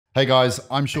Hey guys,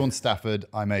 I'm Shaun Stafford.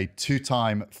 I'm a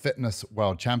two-time fitness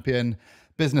world champion,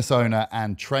 business owner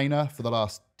and trainer for the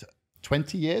last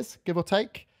 20 years, give or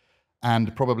take.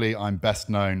 And probably I'm best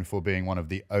known for being one of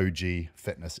the OG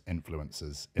fitness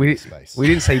influencers in this space. We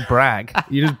didn't say brag.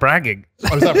 You're just bragging.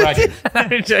 Oh, is that bragging?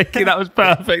 I'm joking. That was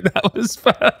perfect. That was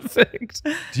perfect.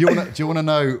 Do you want to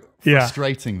know,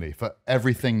 frustratingly, for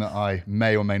everything that I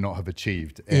may or may not have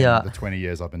achieved in the 20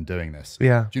 years I've been doing this, do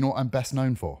you know what I'm best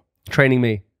known for? Training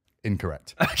me.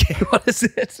 Incorrect. Okay, what is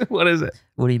it? What is it?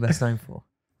 What are you best known for?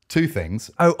 Two things.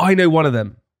 Oh, I know one of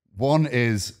them. One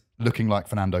is looking like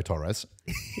Fernando Torres.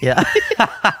 Yeah.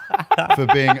 for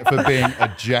being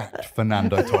a jacked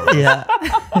Fernando Torres. Yeah.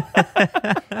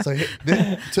 So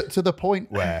to the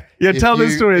point where tell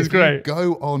the story. It's great. You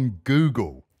go on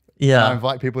Google. Yeah. I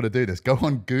invite people to do this. Go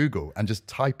on Google and just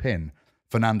type in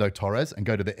Fernando Torres and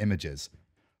go to the images.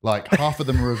 Like half of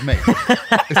them are of me.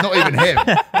 It's not even him.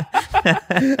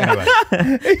 Anyway,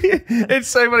 it's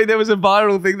so funny. There was a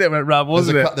viral thing that went around,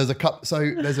 wasn't it?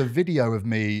 There's a video of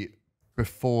me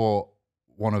before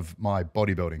one of my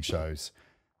bodybuilding shows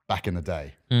back in the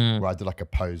day where I did like a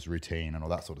pose routine and all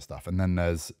that sort of stuff. And then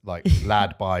there's like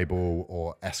Lad Bible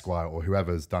or Esquire or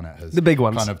whoever's done it has the big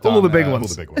ones, kind of done, all the big ones,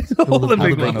 all the big ones, all the big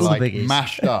ones, kind of like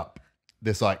mashed up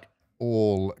this like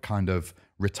all kind of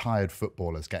retired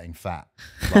footballers getting fat,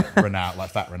 like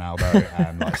Fat Ronaldo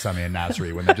and like Sammy and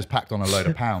Nasri, when they've just packed on a load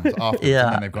of pounds afterwards,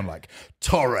 and then they've gone like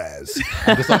Torres,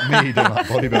 and just like me doing like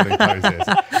bodybuilding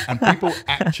poses, and people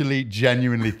actually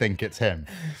genuinely think it's him.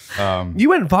 You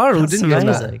went viral, didn't you?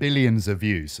 Amazing. Billions of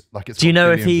views. Like it's. Do you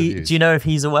know if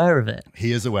he's aware of it?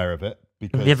 He is aware of it.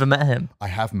 Because have you ever met him? I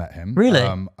have met him. Really?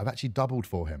 I've actually doubled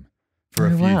for him for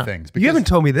a few things. You haven't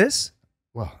told me this.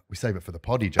 Well, we save it for the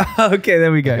poddy, James. Okay,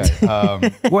 there we go.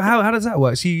 Okay, well, how does that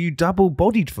work? So you double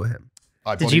bodied for him?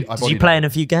 Did you play in a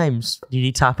few games? Did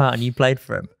you tap out and you played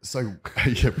for him? So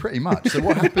yeah, pretty much. So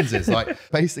what happens is like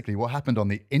basically what happened on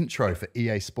the intro for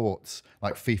EA Sports,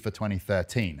 like FIFA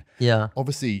 2013. Yeah.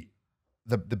 Obviously,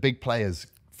 the big players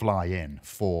fly in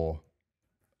for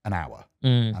an hour,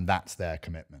 and that's their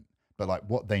commitment. But like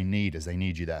what they need is they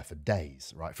need you there for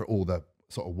days, right? For all the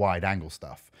sort of wide angle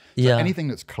stuff. So anything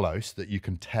that's close that you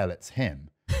can tell it's him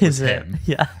is him.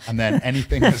 Yeah. And then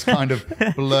anything that's kind of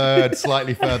blurred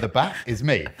slightly further back is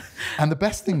me. And the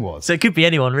best thing was, so it could be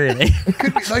anyone really. it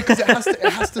could be like, because it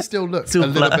has to still look a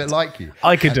little bit like you.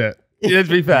 I could do it. Yeah, to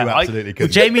be fair, You absolutely could. Well,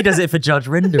 Jamie does it for Judge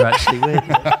Rinder actually.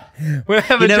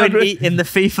 In the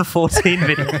FIFA 14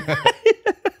 video.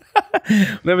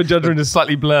 Whenever Judge Rinder is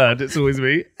slightly blurred, it's always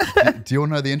me. Do you all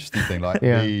know the interesting thing? Like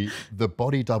the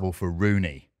body double for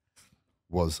Rooney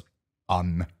was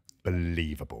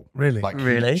unbelievable. Really? Like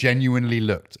really? He genuinely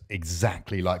looked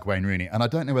exactly like Wayne Rooney. And I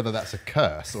don't know whether that's a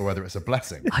curse or whether it's a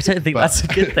blessing. I don't think that's a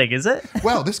good thing, is it?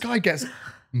 Well, this guy gets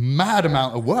mad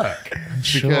amount of work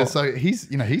because so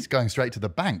he's going straight to the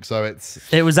bank. So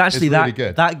it was actually really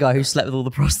good. That guy who slept with all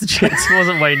the prostitutes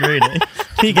wasn't Wayne Rooney.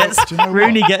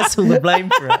 Rooney gets all the blame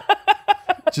for it.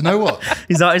 Do you know what?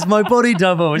 He's like, it's my body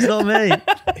double. It's not me.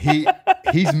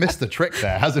 He's missed a trick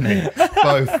there, hasn't he?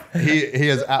 Both. He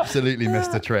has absolutely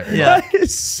missed a trick. Yeah. Like,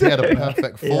 he had a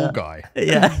perfect fall guy.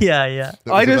 Yeah. That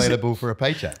was available for a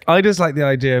paycheck. I just like the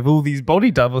idea of all these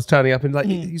body doubles turning up and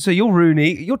like, so you're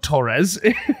Rooney, you're Torres.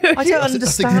 I don't understand.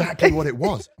 That's exactly what it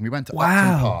was. And we went to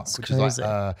Upton Park, which is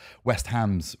like West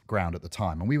Ham's ground at the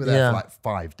time. And we were there for like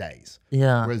 5 days.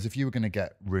 Yeah. Whereas if you were going to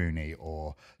get Rooney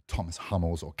or Thomas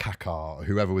Hummels or Kaká or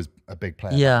whoever was a big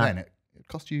player then, it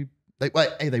cost you. They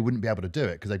wouldn't be able to do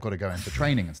it because they've got to go in for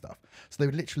training and stuff. So they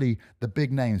would literally, the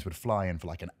big names would fly in for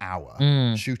like an hour,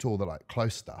 shoot all the like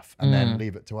close stuff, and then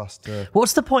leave it to us to.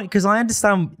 What's the point? Because I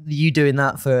understand you doing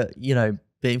that for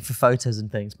being for photos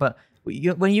and things, but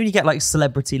when you get like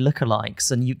celebrity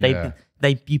lookalikes and you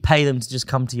pay them to just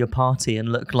come to your party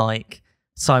and look like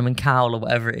Simon Cowell or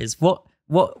whatever it is, what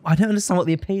I don't understand what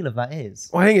the appeal of that is.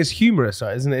 Well, I think it's humorous,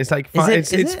 right? Isn't it? It's like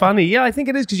it's funny. Yeah, I think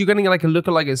it is because you're getting like a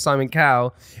lookalike as Simon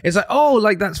Cowell. It's like, oh,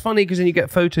 like that's funny because then you get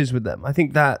photos with them. I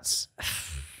think that's.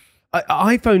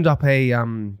 I phoned up a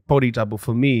body double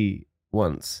for me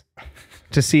once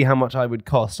to see how much I would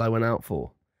cost. I went out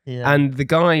for. Yeah. And the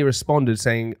guy responded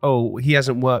saying, oh, he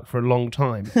hasn't worked for a long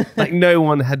time. Like no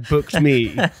one had booked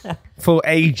me for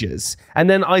ages. And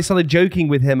then I started joking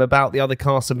with him about the other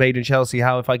cast of Made in Chelsea,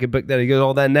 how if I could book there, he goes,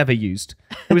 oh, they're never used.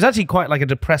 It was actually quite like a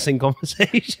depressing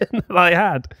conversation that I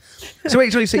had. So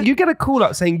wait, so you get a call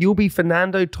up saying you'll be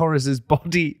Fernando Torres's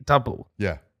body double.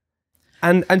 Yeah.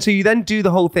 And so you then do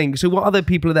the whole thing. So what other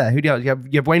people are there? Who do you have?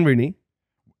 You have Wayne Rooney.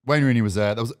 Wayne Rooney was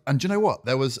there. And do you know what?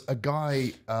 There was a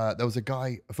guy, a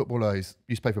footballer who used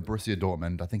to play for Borussia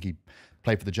Dortmund. I think he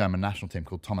played for the German national team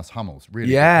called Thomas Hummels.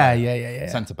 Really Yeah.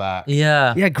 Centre back.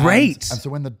 Yeah. Yeah, great. And so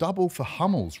when the double for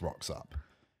Hummels rocks up,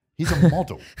 he's a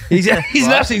model. he's an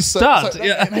absolute stud.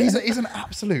 He's an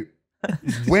absolute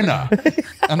winner.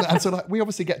 and so like we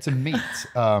obviously get to meet.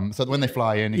 So that when they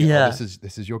fly in, you go,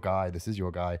 this is your guy, this is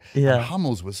your guy. Yeah. And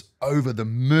Hummels was over the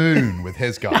moon with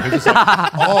his guy. He was just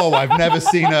like, oh, I've never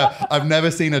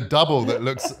seen a double that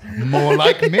looks more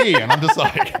like me. And I'm just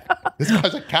like, this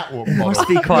guy's a catwalk model Must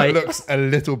be quite... that looks a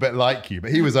little bit like you, but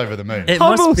he was over the moon.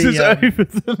 Hummels is over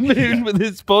the moon with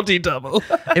his body double.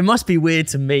 It must be weird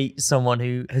to meet someone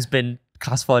who has been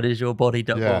classified as your body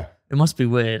double. Yeah. It must be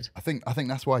weird. I think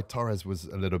that's why Torres was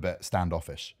a little bit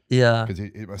standoffish. Yeah. Because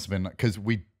it must have been because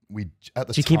we at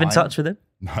the time. Do you keep in touch with him?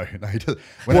 No, he doesn't.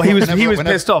 Well, he was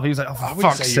pissed off. He was like, oh, for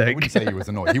fuck's sake. I wouldn't say he was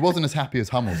annoyed. He wasn't as happy as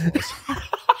Hummels was.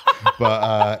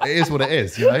 But it is what it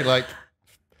is, you know, like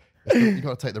you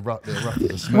got to take the rough to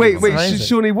the smooth. Wait,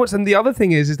 Shawnee, and the other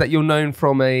thing is that you're known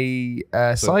from a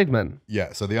Sidemen.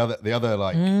 Yeah, so the other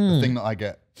like the thing that I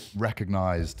get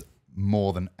recognized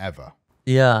more than ever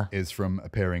is from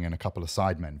appearing in a couple of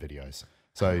Sidemen videos.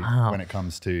 So when it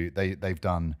comes to they've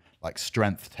done like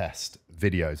strength test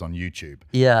videos on YouTube.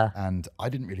 Yeah. And I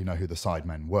didn't really know who the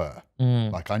Sidemen were.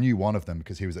 Like I knew one of them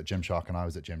because he was at Gymshark and I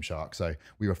was at Gymshark. So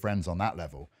we were friends on that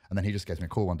level. And then he just gives me a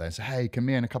call one day and said, hey, can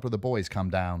me and a couple of the boys come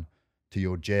down to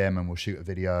your gym and we'll shoot a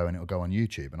video and it'll go on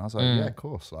YouTube. And I was like, yeah, of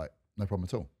course. Like no problem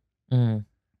at all.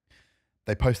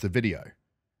 They post the video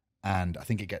and I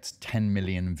think it gets 10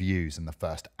 million views in the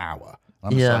first hour.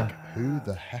 I'm just like, who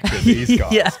the heck are these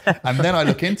guys? And then I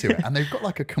look into it and they've got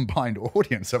like a combined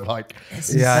audience of like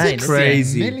 6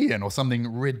 million or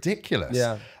something ridiculous.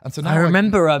 Yeah. And so now I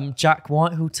remember Jack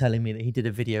Whitehall telling me that he did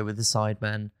a video with the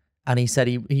Sidemen and he said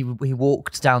he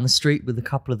walked down the street with a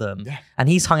couple of them and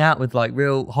he's hung out with like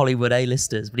real Hollywood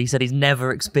A-listers, but he said he's never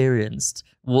experienced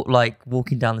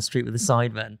walking down the street with the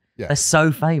Sidemen. Yeah. They're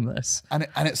so famous.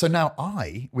 So now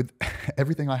with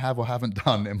everything I have or haven't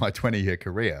done in my 20-year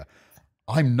career,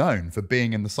 I'm known for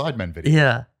being in the Sidemen video.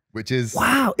 Yeah. Which is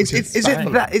wow. Is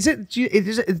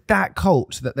it that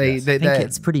cult that they? I think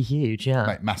it's pretty huge. Yeah.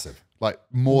 Like, massive. Like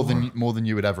more than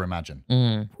you would ever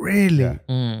imagine. Really? Yeah.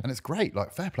 And it's great.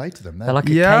 Like fair play to them. They're like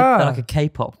a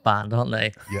K-pop band, aren't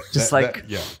they? Yeah. Just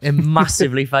they're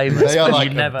massively famous. They are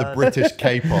like the British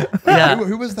K-pop. Yeah.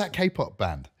 Who was that K-pop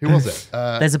band? Who was it?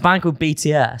 There's a band called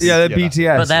BTS. Yeah, they're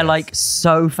BTS. But they're like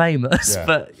so famous. Yeah.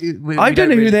 But I don't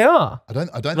know who they are. I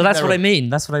don't. Well, that's what I mean.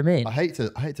 That's what I mean. I hate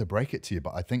to break it to you,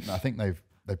 but I think they've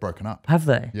broken up. Have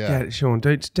they? Yeah. Shaun,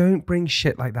 don't bring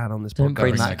shit like that on this podcast. Don't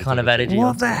bring that kind of energy.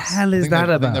 What the hell is that about?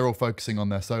 I think they're all focusing on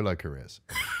their solo careers.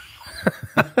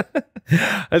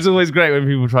 It's always great when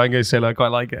people try and go solo. I quite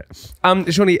like it.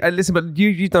 Shawnee, listen, but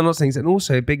you've done lots of things, and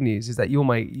also big news is that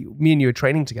me and you are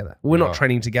training together. We're not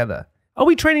training together. Are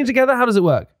we training together? How does it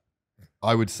work?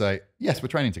 I would say yes. We're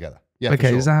training together. Yeah.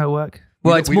 Okay. Is that how it works?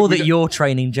 Well, it's more that you're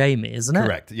training Jamie, isn't it?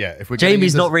 Correct. Yeah. If we're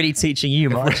Jamie's not really teaching you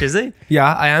much, is he?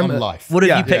 Yeah, I am. On life. What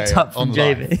have you picked up from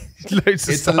Jamie? Loads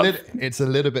of stuff. It's a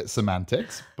little bit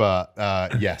semantics, but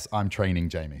yes, I'm training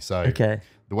Jamie. So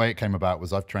the way it came about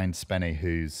was I've trained Spenny,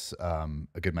 who's a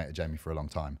good mate of Jamie for a long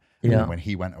time. Yeah. And when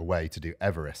he went away to do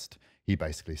Everest, he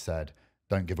basically said,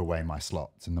 "Don't give away my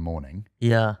slots in the morning."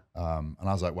 Yeah. And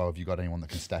I was like, "Well, have you got anyone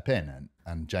that can step in?"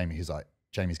 And Jamie, he's like,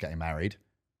 "Jamie's getting married.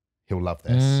 He'll love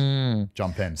this.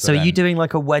 Jump in." So are you doing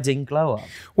like a wedding glow up?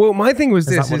 Well, my thing was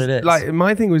this.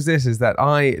 My thing was this is that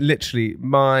I literally,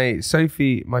 my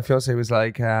fiance was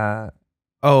like,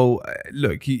 "Oh,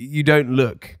 look, you don't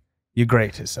look your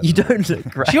greatest." You don't look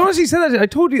great. She honestly said that. I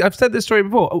told you, I've said this story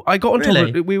before. I got on top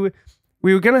of it. We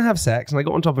were gonna have sex, and I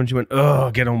got on top of her, and she went,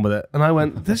 "Oh, get on with it." And I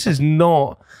went, "This is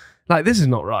not." Like, this is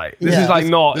not right. This is like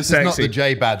not This sexy. is not the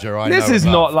J Badger I know. This is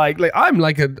not like I'm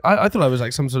like I thought I was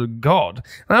like some sort of god.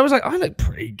 And I was like, I look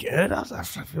pretty good. I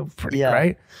feel pretty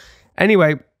great.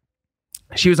 Anyway,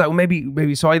 she was like, well,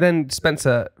 maybe. So I then,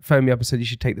 Spencer phoned me up and said, you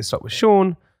should take this stock with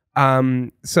Shaun.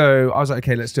 So I was like,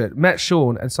 okay, let's do it. Met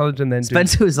Shaun and started and then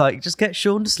Spencer was like, just get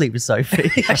Shaun to sleep with Sophie.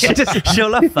 She'll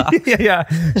love that. Yeah.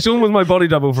 Shaun was my body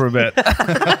double for a bit.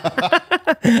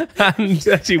 And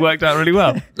actually worked out really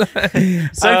well.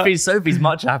 Sophie's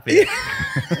much happier.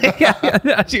 Yeah,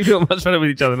 actually feel much better with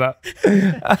each other now.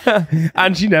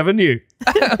 And she never knew.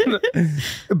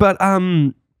 But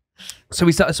so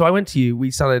we started. So I went to you.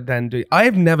 We started then doing. I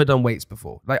have never done weights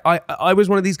before. Like I was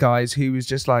one of these guys who was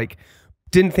just like,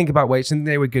 didn't think about weights and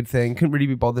they were a good thing. Couldn't really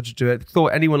be bothered to do it.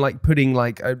 Thought anyone like putting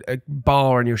like a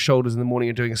bar on your shoulders in the morning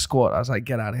and doing a squat. I was like,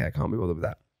 get out of here. I can't be bothered with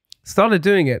that. Started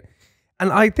doing it.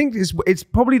 And I think it's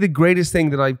probably the greatest thing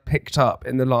that I picked up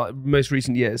in the most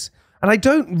recent years. And I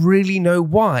don't really know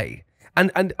why.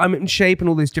 and I'm in shape and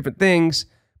all these different things.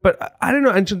 But I don't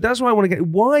know, and that's why I want to get.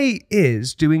 Why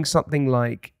is doing something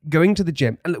like going to the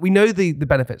gym, and we know the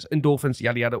benefits, endorphins,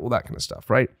 yada yada, all that kind of stuff,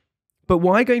 right? But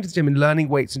why going to the gym and learning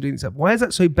weights and doing stuff? Why is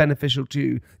that so beneficial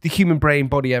to the human brain,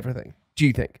 body, everything? Do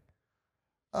you think?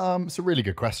 It's a really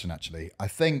good question, actually. I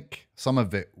think some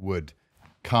of it would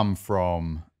come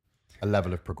from a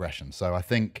level of progression. So I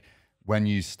think when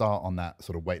you start on that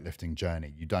sort of weightlifting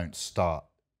journey, you don't start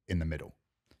in the middle.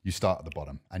 You start at the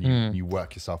bottom and you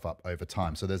work yourself up over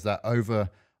time. So there's that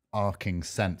overarching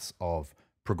sense of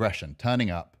progression,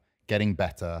 turning up, getting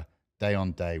better day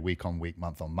on day, week on week,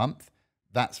 month on month.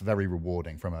 That's very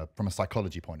rewarding from a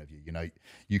psychology point of view. You know,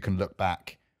 you can look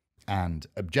back and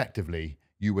objectively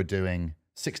you were doing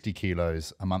 60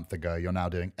 kilos a month ago, you're now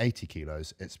doing 80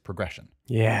 kilos. It's progression.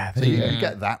 Yeah. So you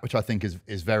get that, which I think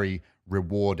is very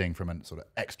rewarding from a sort of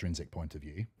extrinsic point of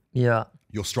view. Yeah.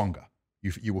 You're stronger.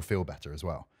 You will feel better as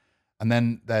well. And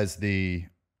then there's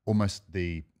almost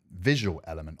the visual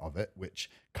element of it, which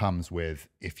comes with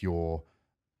if you're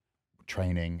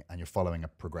training and you're following a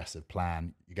progressive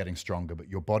plan, you're getting stronger, but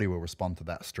your body will respond to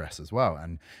that stress as well.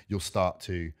 And you'll start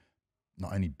to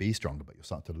not only be stronger, but you'll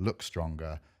start to look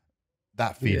stronger.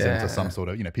 That feeds into some sort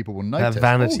of, people will notice, that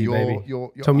vanity,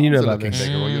 your Tom, arms you know are about looking this.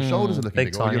 bigger, or your shoulders are looking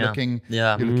bigger, time, or you're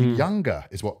looking younger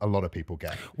is what a lot of people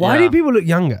get. Why do people look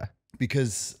younger?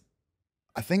 Because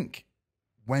I think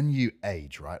when you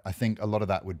age, right, I think a lot of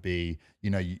that would be,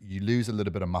 you lose a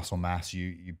little bit of muscle mass,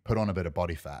 you put on a bit of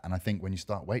body fat. And I think when you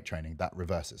start weight training, that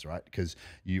reverses, right? Because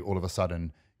you all of a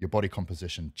sudden, your body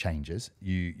composition changes,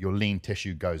 your lean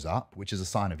tissue goes up, which is a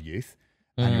sign of youth,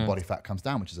 and your body fat comes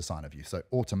down, which is a sign of youth. So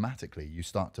automatically you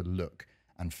start to look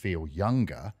and feel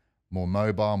younger, more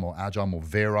mobile, more agile, more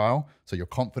virile. So your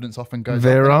confidence often goes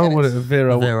virile? up. What is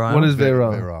virile? What is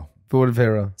virile? Virile. What is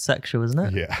virile? Sexual, isn't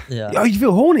it? Yeah. Yeah. Oh, you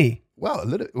feel horny? Well, a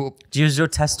little. Well, Does your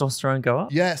testosterone go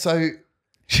up? yeah. So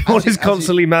Sean is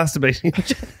constantly masturbating.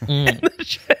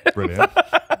 brilliant.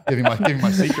 giving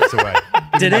my secrets away.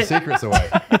 My secrets away.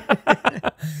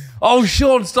 Oh,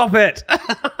 Sean, stop it.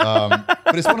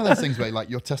 But it's one of those things where like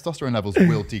your testosterone levels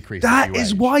will decrease. That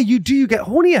is why you get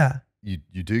hornier. You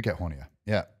do get hornier.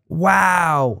 Yeah.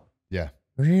 Wow. Yeah.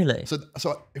 Really? So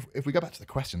if we go back to the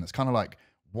question, it's kind of like,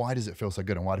 why does it feel so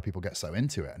good and why do people get so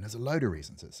into it? And there's a load of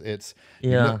reasons. It's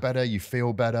you look better, you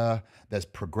feel better, there's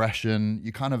progression,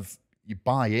 you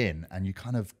buy in and you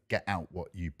kind of get out what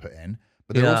you put in.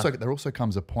 But there also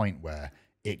comes a point where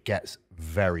it gets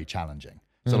very challenging.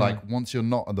 So like once you're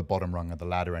not at the bottom rung of the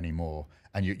ladder anymore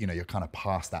and you're kind of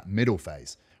past that middle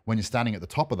phase, when you're standing at the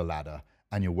top of the ladder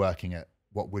and you're working at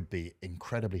what would be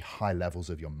incredibly high levels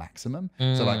of your maximum.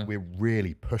 So like we're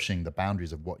really pushing the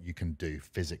boundaries of what you can do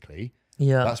physically.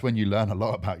 Yeah. That's when you learn a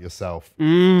lot about yourself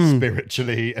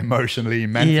spiritually, emotionally,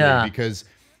 mentally, because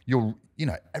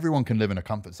everyone can live in a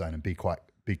comfort zone and be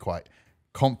quite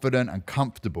confident and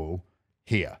comfortable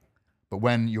here. But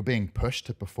when you're being pushed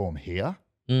to perform here,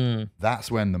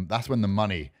 that's when the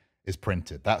money is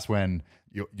printed. That's when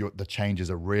the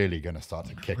changes are really going to start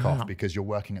to kick off, because you're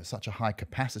working at such a high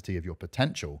capacity of your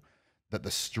potential that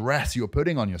the stress you're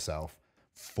putting on yourself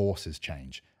forces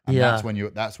change. And that's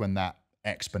when that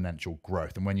exponential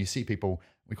growth. And when you see people,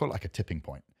 we call it like a tipping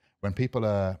point. When people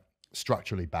are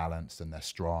structurally balanced and they're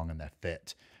strong and they're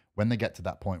fit, when they get to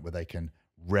that point where they can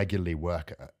regularly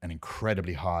work at an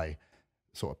incredibly high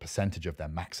sort of percentage of their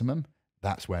maximum,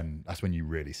 that's when you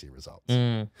really see results.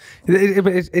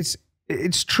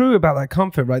 It's true about that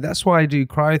comfort, right? That's why I do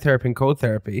cryotherapy and cold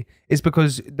therapy. Is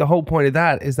because the whole point of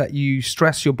that is that you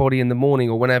stress your body in the morning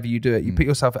or whenever you do it. You put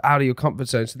yourself out of your comfort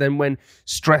zone. So then when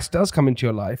stress does come into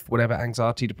your life, whatever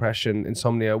anxiety, depression,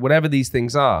 insomnia, whatever these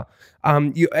things are,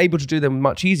 you're able to do them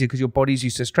much easier because your body's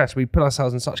used to stress. We put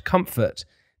ourselves in such comfort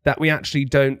that we actually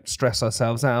don't stress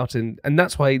ourselves out. And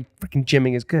that's why freaking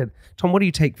gymming is good. Tom, what do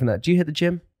you take from that? Do you hit the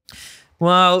gym?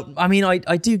 Well, I mean,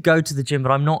 I do go to the gym,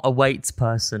 but I'm not a weights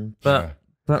person. But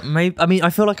maybe, I mean,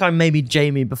 I feel like I'm maybe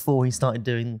Jamie before he started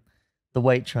doing the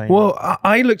weight training. Well,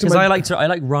 I looked at because I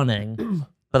like running,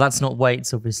 but that's not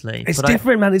weights, obviously. It's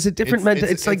different, man. It's a different mental.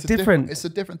 It's like different. It's a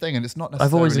different thing, and it's not necessarily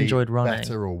I've always enjoyed running.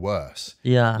 Better or worse.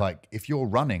 Yeah. Like if you're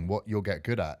running, what you'll get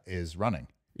good at is running.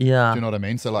 Yeah. Do you know what I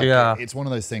mean? So like, it's one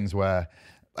of those things where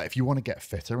like, if you want to get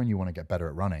fitter and you want to get better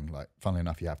at running, like funnily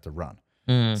enough, you have to run.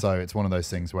 So it's one of those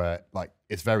things where like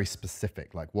it's very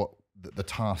specific. Like what the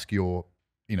task you're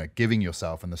giving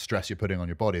yourself and the stress you're putting on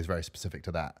your body is very specific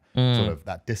to that sort of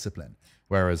that discipline.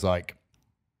 Whereas like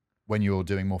when you're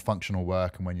doing more functional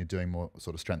work and when you're doing more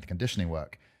sort of strength conditioning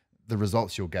work, the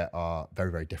results you'll get are very,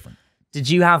 very different. Did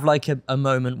you have like a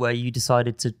moment where you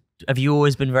decided to? Have you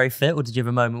always been very fit, or did you have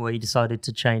a moment where you decided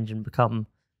to change and become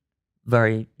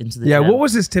very into the Yeah, gym. what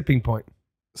was this tipping point?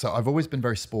 So I've always been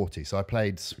very sporty. So I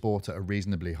played sport at a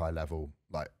reasonably high level,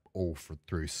 like all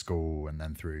through school and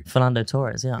then through. Fernando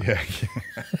Torres, yeah. Yeah,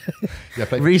 I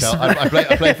played for Chelsea.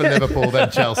 I played for Liverpool, then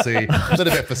Chelsea. A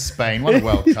little bit for Spain. Won a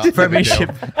World Cup.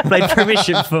 Played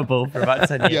Premiership football for about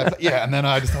 10 years. Yeah, and then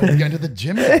I decided to go into the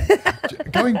gym.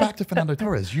 Going back to Fernando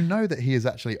Torres, you know that he has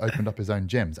actually opened up his own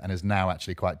gyms and is now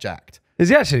actually quite jacked. Is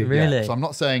he actually? Really? Yeah, so I'm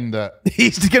not saying that.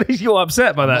 You're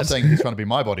upset by I'm that. not saying he's trying to be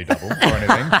my body double or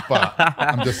anything, but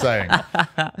I'm just saying.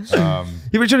 Yeah,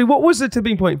 but Johnny, what was the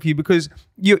tipping point for you? Because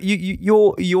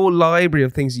your library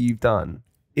of things that you've done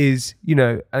is,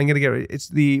 I'm going to get it.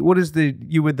 You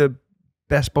were the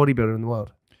best bodybuilder in the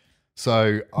world.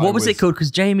 So what was it called? Because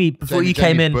Jamie, before you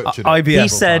came in, IVF. he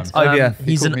said IVF.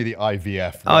 He called me the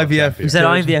IVF. IVF. He said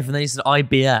IVF and then he said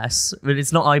IBS, but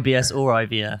it's not IBS or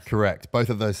IVF. Correct. Both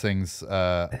of those things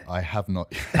I have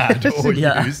not had or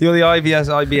Yeah. used. You're the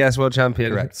IBS world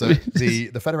champion. Correct. So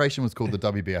the federation was called the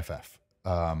WBFF,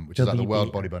 which is like the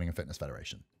World Bodybuilding and Fitness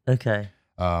Federation. Okay.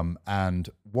 And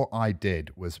what I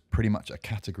did was pretty much a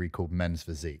category called men's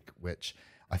physique, which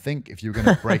I think if you're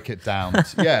going to break it down,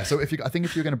 So if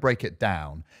you're going to break it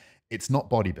down, it's not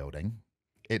bodybuilding.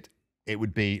 It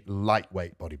would be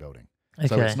lightweight bodybuilding. Okay.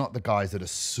 So it's not the guys that are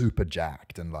super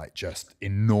jacked and like just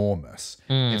enormous.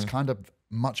 It's kind of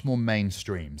much more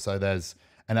mainstream. So there's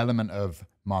an element of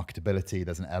marketability.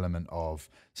 There's an element of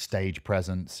stage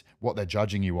presence. What they're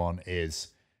judging you on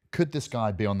is, could this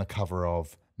guy be on the cover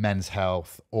of Men's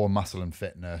Health or Muscle and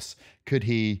Fitness? Could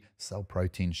he sell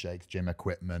protein shakes, gym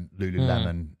equipment,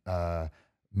 Lululemon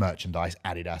merchandise,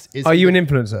 Adidas? Are you an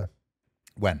influencer?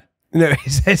 When? No,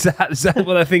 is that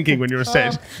what they're thinking when you're on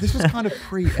stage? This was kind of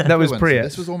pre-influencer. That was pre.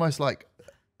 This was almost like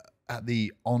at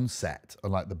the onset or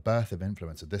like the birth of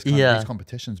influencer. These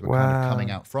competitions were kind of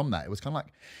coming out from that. It was kind of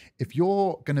like, if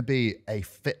you're going to be a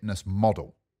fitness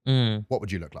model, what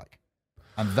would you look like?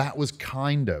 And that was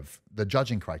kind of the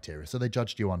judging criteria. So they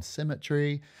judged you on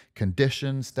symmetry,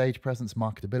 condition, stage presence,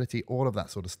 marketability, all of that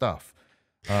sort of stuff.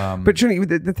 But Johnny,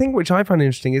 the thing which I find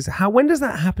interesting is when does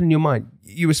that happen in your mind?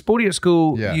 You were sporty at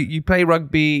school. Yeah. You play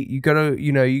rugby. You go to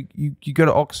you go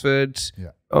to Oxford.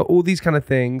 Yeah. All these kind of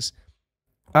things.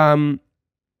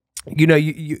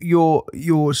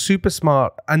 You're super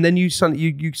smart, and then you start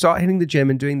hitting the gym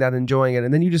and doing that, enjoying it,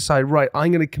 and then you decide, right,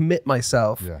 I'm going to commit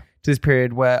myself to this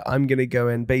period where I'm going to go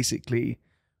and basically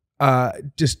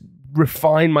just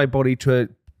refine my body to a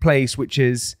place which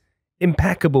is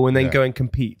impeccable, and then go and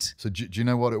compete. So do you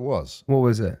know what it was? What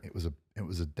was it? It was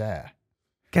a dare.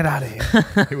 Get out of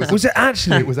here. Was it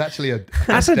actually? It was actually a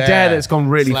That's a dare that's gone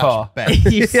really far.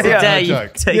 It's a dare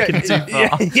you've taken too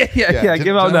far. Yeah.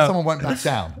 Give up now. Someone went back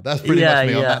down. That's pretty much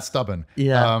me. I'm that stubborn.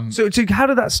 Yeah. So how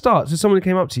did that start? So someone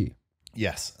came up to you?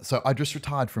 Yes. So I just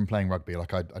retired from playing rugby.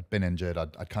 Like I'd been injured.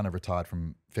 I'd kind of retired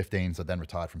from 15s. I then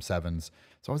retired from 7s.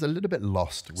 So I was a little bit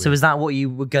lost. So is that what you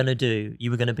were going to do?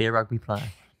 You were going to be a rugby player?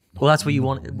 Well, that's what you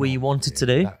wanted to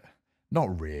do?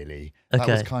 Not really. That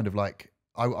was kind of like,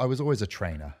 I was always a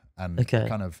trainer. And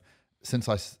kind of, since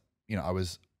I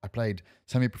played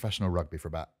semi-professional rugby for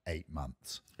about 8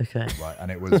 months. Okay. Right.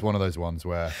 And it was one of those ones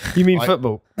where... You mean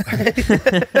football?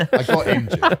 I got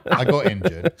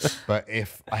injured. But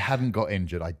if I hadn't got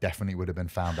injured, I definitely would have been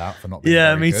found out for not being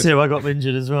very good. Too. I got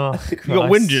injured as well. You got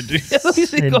winded.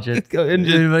 Got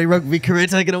injured. My rugby career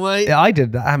taken away. Yeah, I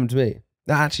did. That happened to me.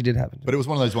 That actually did happen. But it was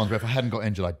one of those ones where if I hadn't got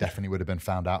injured, I definitely would have been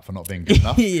found out for not being good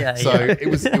enough. So it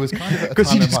was kind of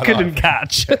because you just couldn't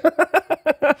catch.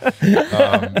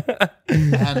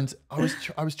 And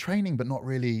I was training, but not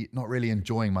really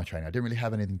enjoying my training. I didn't really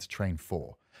have anything to train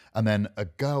for. And then a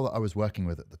girl that I was working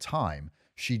with at the time,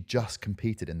 she just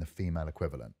competed in the female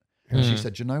equivalent. And she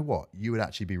said, "You know what? You would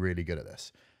actually be really good at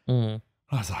this." I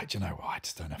was like, "You know what? I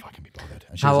just don't know if I can be bothered."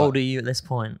 And How old are you at this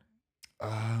point?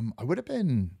 I would have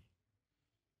been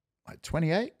like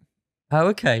 28. Oh,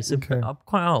 okay. So I'm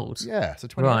quite old. Yeah, so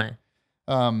 28. Right.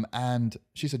 And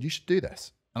she said, "You should do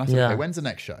this." And I said, "Okay, when's the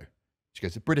next show?" She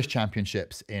goes, "The British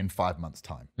Championships in 5 months'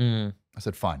 time." I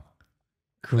said, "Fine.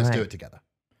 Let's do it together."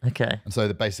 Okay. And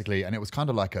so basically, and it was kind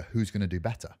of like who's going to do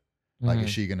better? Like,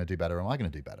 is she going to do better or am I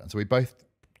going to do better? And so we both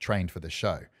trained for this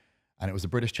show. And it was the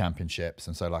British Championships.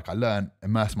 And so like I learned,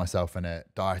 immersed myself in it,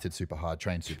 dieted super hard,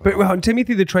 trained super hard. But take me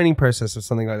through the training process of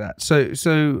something like that.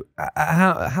 So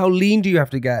how lean do you have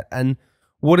to get? And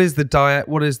what is the diet?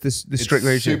 What is the strict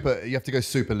regime? You have to go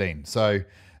super lean. So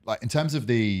like in terms of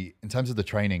the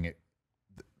training,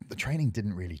 the training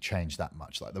didn't really change that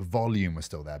much. Like the volume was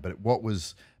still there, but what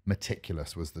was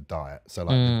meticulous was the diet. So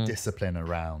like the discipline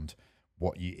around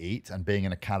what you eat and being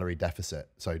in a calorie deficit.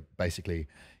 So basically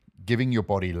giving your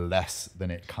body less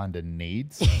than it kind of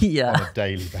needs Yeah. on a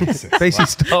daily basis. Basically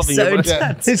starving So your body.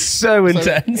 intense. It's so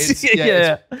intense.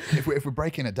 Yeah. If we're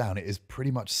breaking it down, it is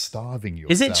pretty much starving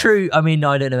yourself. Is it true? I mean,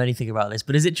 I don't know anything about this,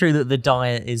 but is it true that the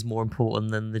diet is more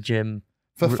important than the gym?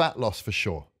 For fat loss, for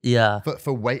sure. Yeah.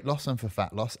 For weight loss and for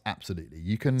fat loss, absolutely.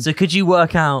 You can. So could you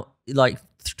work out like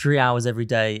 3 hours every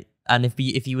day, and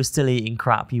if you were still eating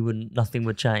crap, nothing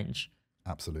would change?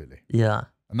 Absolutely. Yeah.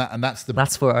 And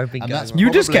that's where I've been going.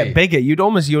 You just get bigger. You'd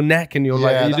almost your neck and your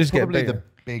you just get probably bigger. the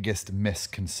biggest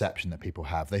misconception that people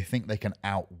have. They think they can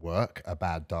outwork a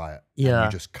bad diet. Yeah. And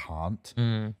you just can't.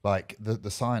 Like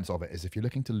the science of it is, if you're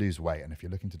looking to lose weight and if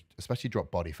you're looking to especially drop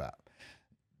body fat,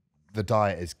 the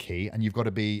diet is key, and you've got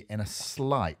to be in a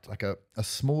slight, like a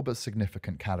small but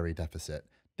significant calorie deficit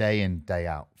day in, day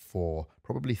out for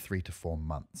probably 3 to 4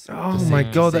 months. Oh my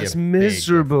God, that's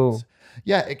miserable.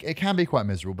 Yeah, it can be quite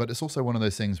miserable, but it's also one of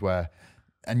those things where,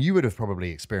 and you would have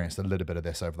probably experienced a little bit of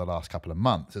this over the last couple of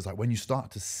months, it's like when you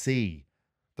start to see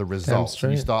the results,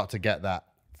 and you start to get that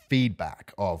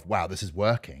feedback of, wow, this is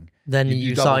working. Then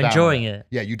you start enjoying it.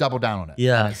 Yeah, you double down on it.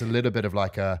 Yeah. And it's a little bit of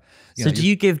like a... So do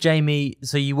you give Jamie,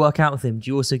 so you work out with him, do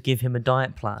you also give him a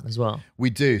diet plan as well? We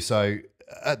do. So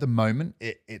at the moment,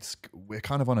 we're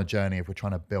kind of on a journey of we're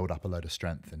trying to build up a load of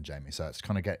strength in Jamie. So it's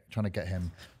trying to get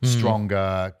him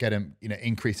stronger, get him,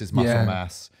 increase his muscle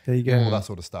mass, there you go. All that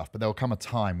sort of stuff. But there will come a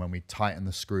time when we tighten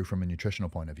the screw from a nutritional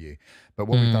point of view. But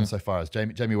what we've done so far is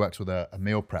Jamie works with a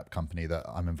meal prep company that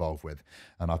I'm involved with,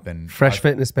 and I've been Fresh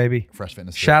Fitness, baby. Fresh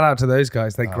Fitness. Shout out to those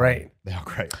guys. They're great. They are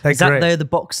great. They're the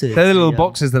boxes. They're the little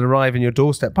boxes that arrive in your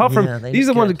doorstep. Apart from these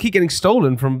are the ones that keep getting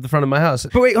stolen from the front of my house.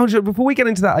 But wait, Andre, before we get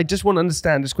into that, I just want to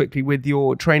understand just quickly with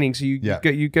your training. So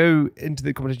you go into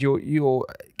the competition, your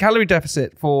calorie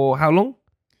deficit for how long?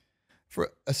 For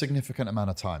a significant amount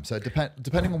of time. So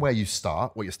depending on where you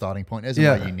start, what your starting point is, and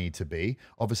where you need to be.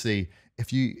 Obviously,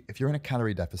 if you're in a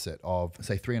calorie deficit of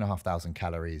say 3,500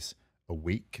 calories a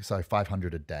week, so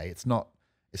 500 a day, it's not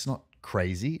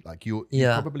crazy. Like you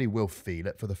probably will feel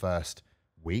it for the first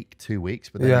week, 2 weeks,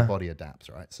 but then your body adapts,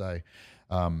 right? So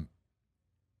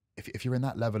if you're in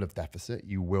that level of deficit,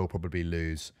 you will probably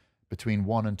lose between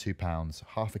 1 and 2 pounds,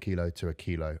 half a kilo to a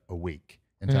kilo a week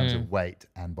in terms of weight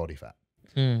and body fat.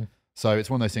 So it's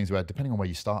one of those things where depending on where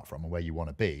you start from and where you want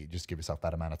to be, just give yourself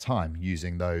that amount of time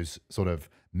using those sort of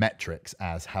metrics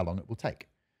as how long it will take.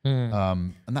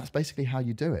 And that's basically how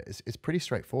you do it. It's pretty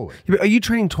straightforward. Are you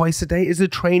training twice a day? Is the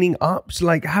training up? So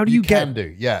like, how do you get? Can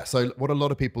do, yeah. So what a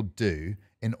lot of people do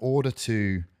in order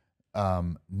to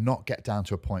not get down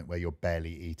to a point where you're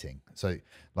barely eating. So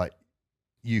like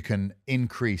you can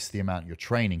increase the amount you're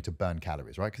training to burn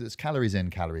calories, right? Because it's calories in,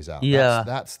 calories out. Yeah.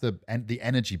 That's the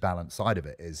energy balance side of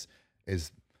it is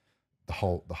the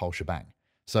whole shebang.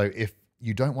 So if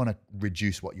you don't want to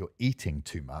reduce what you're eating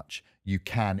too much, you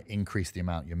can increase the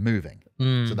amount you're moving.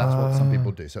 So that's what some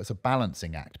people do. So it's a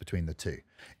balancing act between the two.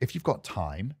 If you've got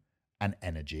time and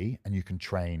energy and you can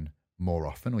train more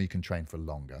often or you can train for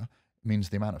longer, it means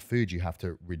the amount of food you have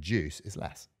to reduce is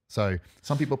less. So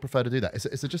some people prefer to do that.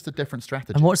 It's just a different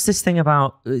strategy. And what's this thing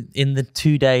about in the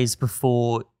 2 days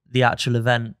before the actual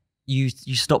event, you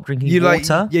stop drinking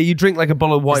water? You drink like a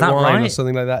bottle of white wine or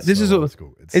something like that. This is old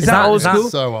school. Is that old school?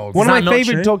 So old. One of my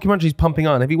favorite documentaries, Pumping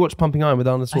Iron. Have you watched Pumping Iron with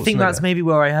Arnold Schwarzenegger? I think that's maybe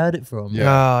where I heard it from.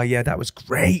 Yeah. Oh, yeah, that was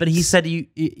great. But he said you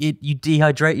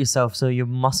dehydrate yourself so your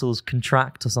muscles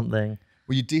contract or something.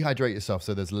 Well, you dehydrate yourself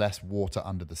so there's less water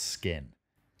under the skin.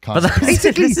 But this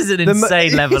is an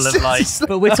insane level of like.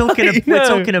 But we're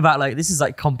talking about like this is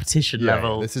like competition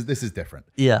level. This is different.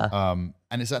 Yeah.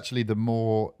 And it's actually the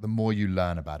more you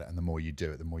learn about it and the more you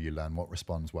do it, the more you learn what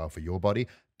responds well for your body.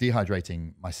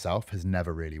 Dehydrating myself has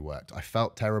never really worked. I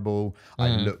felt terrible. I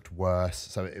looked worse.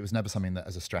 So it was never something that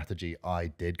as a strategy I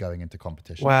did going into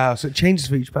competition. Wow. So it changes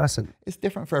for each person. It's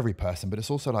different for every person, but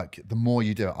it's also like the more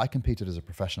you do it. I competed as a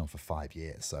professional for 5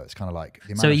 years. So it's kind of like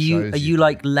the amount of shows are you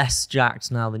like less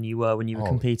jacked now than you were when you were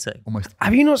competing? Almost.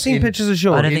 Have you not seen pictures of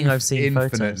Shaun? I don't think I've seen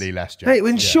infinitely photos. less jacked. Hey,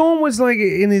 when Shaun was like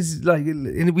in his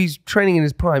he's training in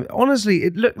his prime, honestly,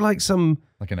 it looked like some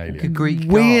like an alien.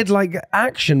 Greek weird god. like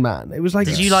action man. It was like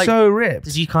so so ripped.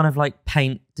 Did you kind of like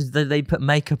paint? Did they put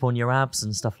makeup on your abs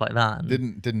and stuff like that?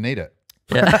 Didn't need it.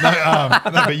 Yeah.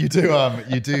 No, but you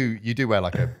do wear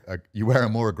like you wear a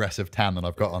more aggressive tan than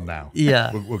I've got on now.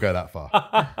 Yeah. We'll go that far.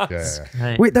 Yeah.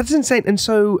 Right. Wait, that's insane. And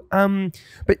so,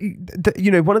 but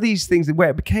one of these things where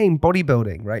it became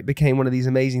bodybuilding, right? Became one of these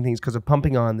amazing things because of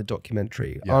Pumping Iron, the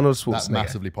documentary. Yeah, Arnold Schwarzenegger. that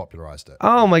massively popularized it.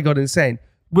 Oh my God, insane.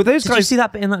 Were those Did guys? you see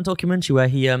that bit in that documentary where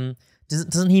he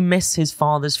doesn't he miss his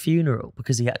father's funeral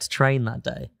because he had to train that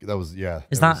day? That was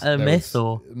Is that a myth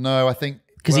or? No, I think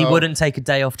Because he wouldn't take a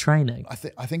day off training.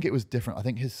 I think it was different.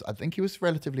 I think he was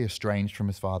relatively estranged from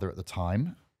his father at the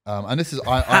time. And this is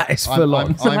that is full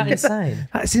on. That's insane.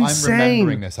 That's insane. I'm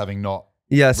remembering this, having not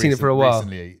seen it for a while.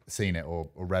 Recently seen it or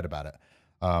read about it.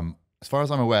 As far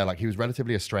as I'm aware, like he was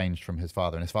relatively estranged from his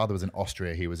father, and his father was in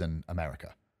Austria. He was in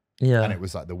America. Yeah. And it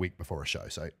was like the week before a show.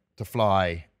 So to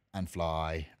fly and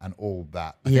all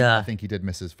that. I think he did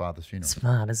miss his father's funeral. It's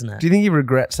mad, isn't it? Do you think he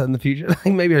regrets that in the future? I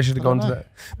think maybe I should have gone to that.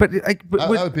 But, that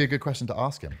would be a good question to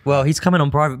ask him. Well, he's coming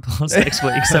on Private Parts next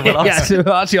week, so we'll ask him.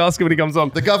 So actually ask him when he comes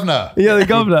on. The governor. Yeah, the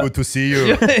governor. Good to see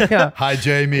you. Hi,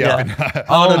 Jamie. Yeah.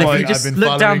 Arnold, if you just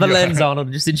look down the lens, Arnold,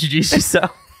 and just introduce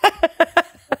yourself.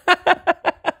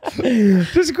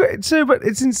 Just great. So, but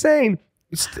it's insane.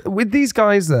 With these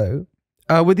guys, though,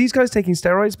 were these guys taking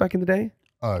steroids back in the day?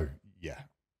 Oh, yeah.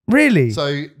 Really?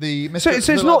 So the Mr.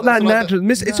 So it's not that natural.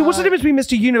 So what's the difference between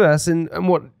Mr. Universe and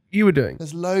what you were doing?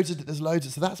 There's loads of.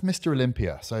 So that's Mr.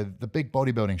 Olympia. So the big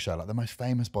bodybuilding show, like the most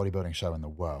famous bodybuilding show in the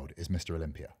world, is Mr.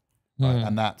 Olympia, right?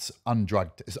 And that's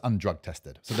undrugged. It's undrug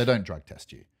tested. So they don't drug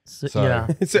test you. So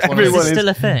So everyone is still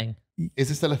a thing.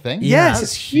 Is it still a thing? Yes,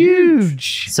 it's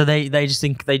huge. So they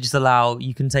just allow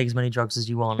you can take as many drugs as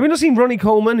you want. Have you not seen Ronnie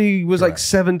Coleman, who was like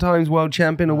 7 times world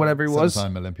champion or whatever he was?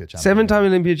 7-time Olympia champion. 7-time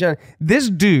Olympia champion. This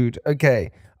dude,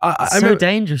 okay. It's so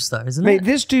dangerous though, isn't it?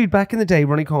 This dude back in the day,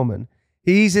 Ronnie Coleman,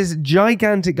 he's this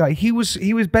gigantic guy. He was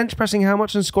bench pressing how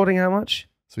much and squatting how much?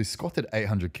 So he squatted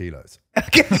 800 kilos.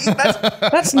 Okay,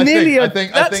 that's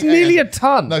nearly a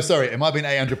ton. No, sorry, it might have been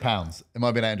 800 pounds. It might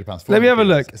have been 800 pounds. Let me have a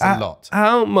look. It's a lot.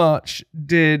 How much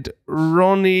did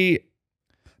Ronnie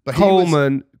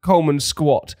Coleman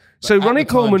squat? So Ronnie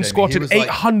Coleman squatted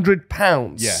 800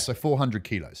 pounds. Yeah, so 400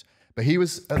 kilos. But he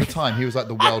was, at the time, he was like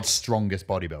the world's strongest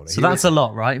bodybuilder. So that's a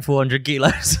lot, right? 400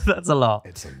 kilos. That's a lot.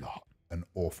 It's a lot. An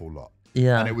awful lot.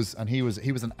 Yeah. And he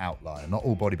was an outlier. Not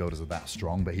all bodybuilders are that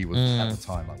strong, but he was at the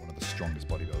time like one of the strongest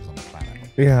bodybuilders on the planet.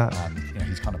 Yeah. And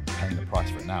he's kind of paying the price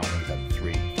for it now. And he's had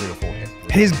three or four hits.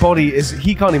 His body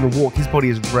he can't even walk. His body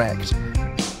is wrecked.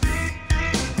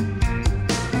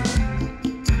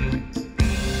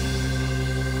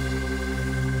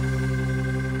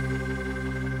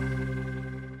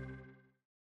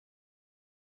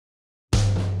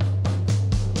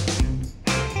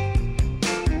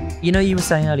 You know, you were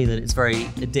saying earlier that it's very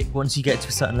once you get to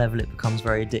a certain level, it becomes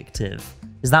very addictive.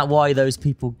 Is that why those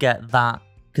people get that?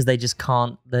 Because they just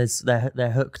can't.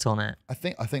 They're hooked on it. I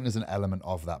think there's an element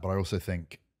of that, but I also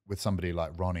think with somebody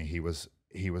like Ronnie, he was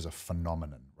a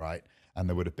phenomenon, right? And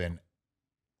there would have been,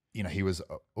 he was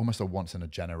almost a once in a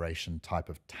generation type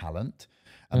of talent,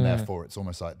 and therefore it's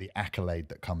almost like the accolade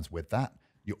that comes with that.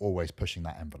 You're always pushing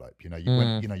that envelope. You're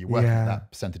working at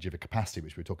that percentage of your capacity,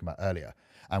 which we were talking about earlier.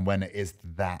 And when it is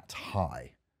that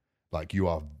high, like you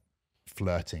are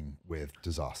flirting with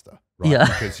disaster, right? Yeah.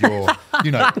 Because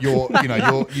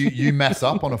you mess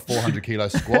up on a 400 kilo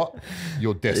squat,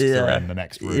 your discs are in the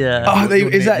next room. Yeah.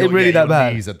 Is that really that bad?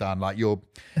 Your knees are done. Like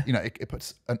it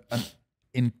puts an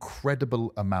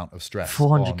incredible amount of stress.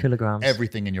 400 on kilograms.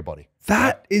 Everything in your body.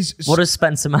 That is. What does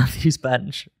Spencer Matthews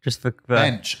bench? Just for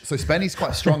bench. So Spenny's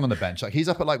quite strong on the bench. Like he's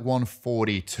up at like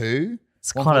 142.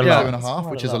 It's quite a lot. And a half,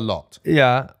 which is a lot.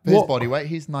 Yeah. For his body weight,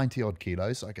 he's 90 odd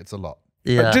kilos. Like it's a lot.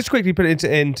 Yeah. Just quickly put it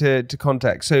into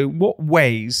context. So what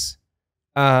weighs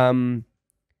things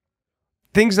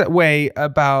that weigh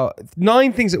about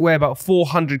 9 things that weigh about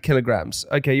 400 kilograms.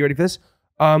 Okay, you ready for this?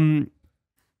 2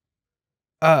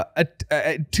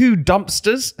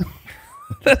 dumpsters.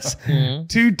 That's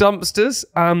 2 dumpsters.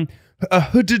 A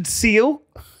hooded seal.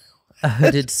 A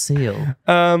hooded seal.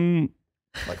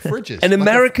 Like fridges. An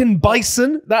American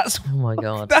bison. That's oh my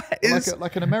god. That is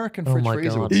like an American fridge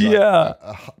freezer. God. Would be like,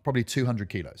 probably 200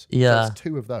 kilos. Yeah. So it's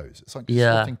 2 of those. It's like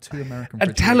squatting 2 American fridge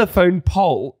a telephone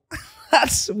pole.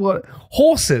 That's what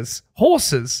horses. I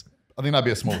think that'd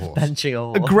be a small horse. Benching a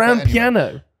horse. A grand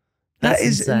piano. That's that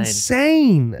is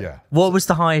insane. Yeah. What was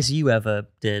the highest you ever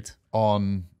did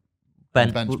on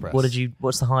bench press?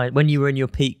 What's the highest when you were in your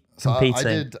peak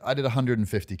competing? I did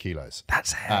 150 kilos.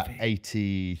 That's heavy. At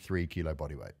 83 kilo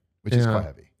body weight, which is quite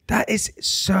heavy. That is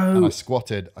so. And I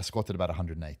squatted about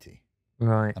 180.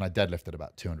 Right. And I deadlifted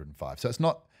about 205. So it's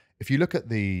not. If you look at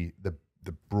the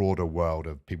broader world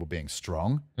of people being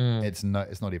strong, it's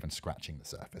not even scratching the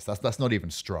surface. That's not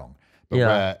even strong.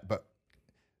 But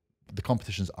the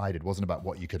competitions I did wasn't about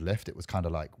what you could lift. It was kind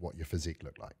of like what your physique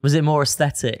looked like. Was it more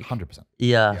aesthetic? 100%.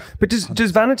 Yeah. But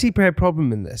does vanity play a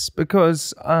problem in this?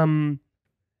 Because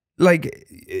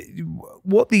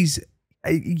what these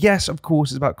yes, of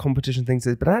course, it's about competition things,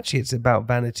 but actually it's about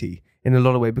vanity in a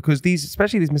lot of ways, because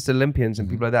especially these Mr. Olympians and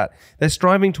people like that, they're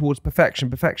striving towards perfection.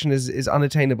 Perfection is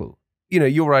unattainable.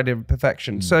 your idea of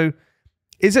perfection. So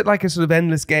is it like a sort of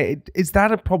endless game? Is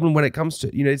that a problem when it comes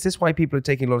to, is this why people are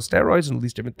taking a lot of steroids and all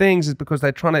these different things? Is because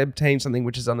they're trying to obtain something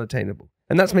which is unattainable.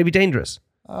 And that's maybe dangerous.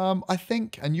 I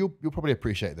think, and you'll probably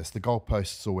appreciate this, the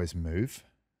goalposts always move.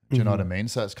 Do you know what I mean?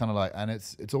 So it's kind of like, and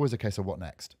it's always a case of what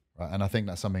next, right? And I think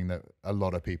that's something that a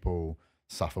lot of people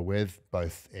suffer with,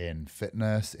 both in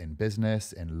fitness, in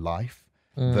business, in life,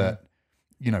 that,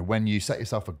 when you set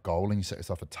yourself a goal and you set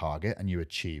yourself a target and you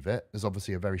achieve it, there's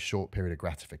obviously a very short period of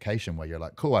gratification where you're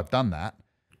like, cool, I've done that.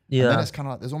 Yeah. And then it's kind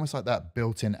of like, there's almost like that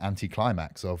built-in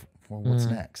anticlimax of, well, what's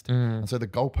next? And so the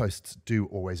goalposts do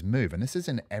always move. And this is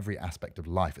in every aspect of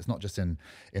life. It's not just in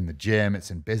the gym,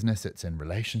 it's in business, it's in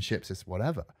relationships, it's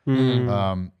whatever.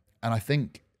 And I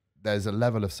think there's a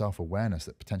level of self-awareness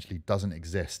that potentially doesn't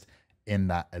exist in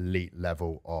that elite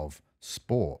level of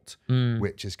sport,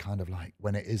 which is kind of like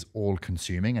when it is all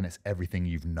consuming and it's everything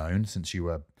you've known since you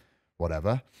were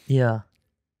whatever. Yeah.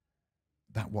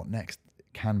 That what next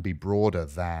can be broader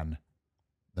than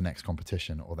the next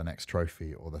competition or the next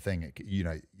trophy or the thing.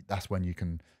 That's when you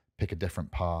can pick a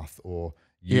different path or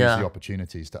use the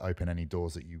opportunities to open any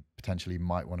doors that you potentially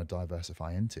might want to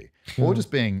diversify into. Or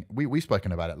just being, we've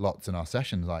spoken about it lots in our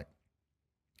sessions, like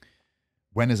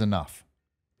when is enough?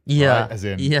 Yeah. Right? As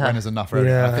in, when is enough?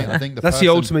 I think that's the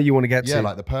ultimate you want to get to. Yeah,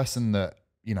 like the person that,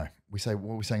 we say, what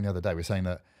were we saying the other day? We're saying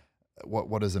that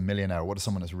what does a millionaire, what does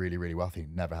someone that's really, really wealthy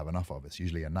never have enough of? It's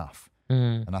usually enough.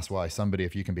 And that's why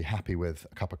if you can be happy with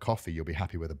a cup of coffee, you'll be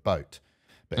happy with a boat.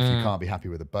 But if you can't be happy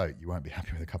with a boat, you won't be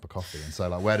happy with a cup of coffee. And so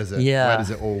like, where does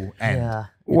it all end? Yeah.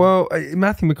 Well,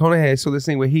 Matthew McConaughey saw this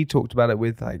thing where he talked about it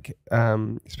with like,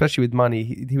 especially with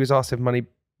money. He was asked if money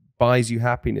buys you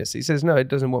happiness. He says, no, it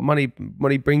doesn't. What money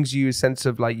brings you a sense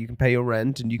of like, you can pay your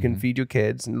rent and you can feed your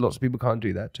kids. And lots of people can't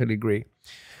do that. Totally agree.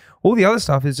 All the other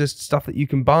stuff is just stuff that you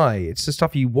can buy. It's the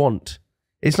stuff you want.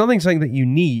 It's something that you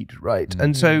need, right?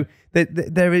 And so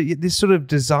there is this sort of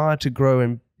desire to grow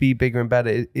and be bigger and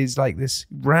better is like this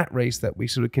rat race that we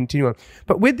sort of continue on.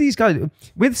 But with these guys,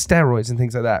 with steroids and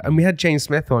things like that, and we had James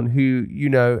Smith on, who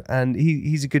and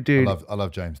he's a good dude. I love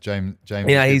James. James gave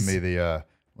me the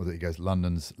he goes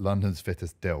London's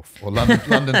fittest DILF or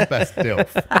London's best DILF.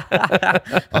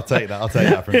 I'll take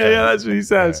that from James. Yeah, that's what he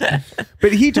says. Yeah.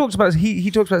 But he talks about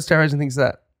steroids and things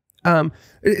like that.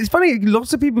 It's funny,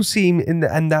 lots of people seem in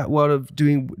that world of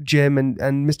doing gym and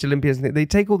Mr. Olympias, and they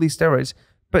take all these steroids,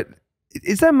 but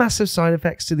is there massive side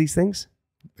effects to these things?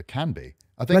 There can be.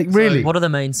 I think. Like really? What are the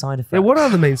main side effects? Yeah, what are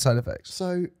the main side effects?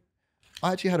 So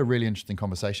I actually had a really interesting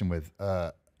conversation with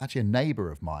actually a neighbor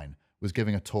of mine was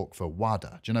giving a talk for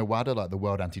WADA. Do you know WADA, like the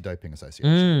World Anti-Doping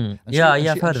Association?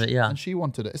 I've heard of it, yeah. And she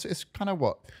wanted it. It's kind of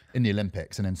what, in the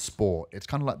Olympics and in sport, it's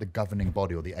kind of like the governing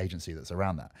body or the agency that's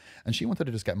around that. And she wanted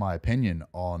to just get my opinion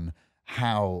on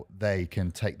how they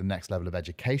can take the next level of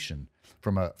education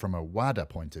from a WADA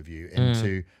point of view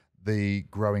into the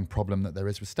growing problem that there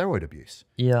is with steroid abuse.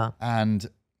 Yeah. And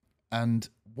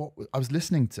what I was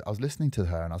listening to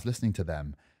her and I was listening to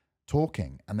them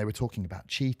talking, and they were talking about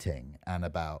cheating and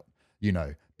about,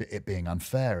 it being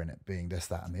unfair and it being this,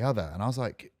 that, and the other. And I was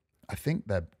like, I think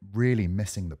they're really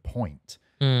missing the point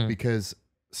because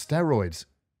steroids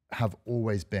have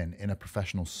always been in a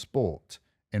professional sport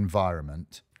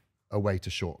environment a way to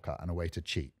shortcut and a way to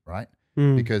cheat, right?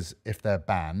 Because if they're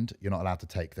banned, you're not allowed to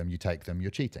take them. You take them,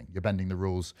 you're cheating. You're bending the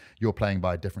rules. You're playing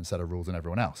by a different set of rules than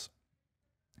everyone else.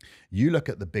 You look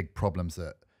at the big problems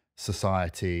that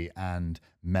society and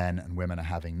men and women are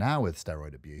having now with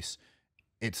steroid abuse.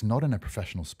 It's not in a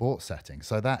professional sports setting.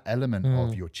 So that element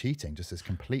of your cheating just is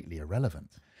completely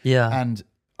irrelevant. Yeah. And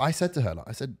I said to her,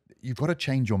 you've got to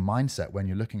change your mindset when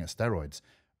you're looking at steroids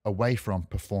away from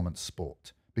performance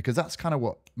sport. Because that's kind of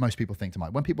what most people think to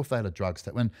mind. When people fail a drugs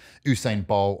test, when Usain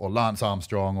Bolt or Lance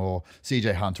Armstrong or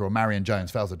CJ Hunter or Marion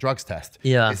Jones fails a drugs test,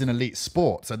 it's an elite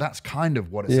sport. So that's kind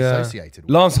of what it's associated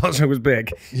with. Lance Armstrong was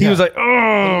big. He was like,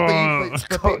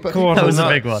 that was a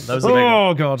big one.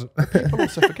 Oh, God. People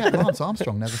also forget Lance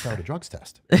Armstrong never failed a drugs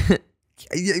test.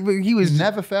 He was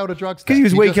never failed a drugs test. Because he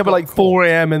was waking up at like 4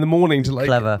 a.m. in the morning to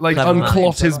Clever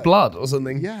unclot his blood or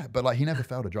something. Yeah, but he never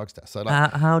failed a drugs test. So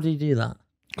how do you do that?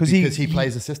 Because he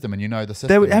plays a system, and the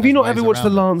system. Have you not ever watched the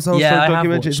Lance Armstrong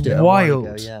documentary? It's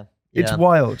wild. It's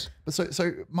wild. But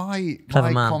so my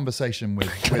conversation with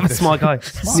this smart guy,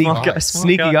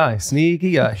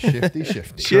 sneaky guy, shifty,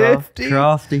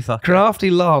 crafty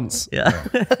Lance. Yeah,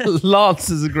 Lance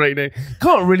is a great name.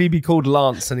 Can't really be called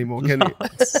Lance anymore, can he?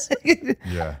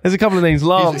 Yeah, there's a couple of names.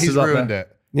 Lance he's is up ruined there.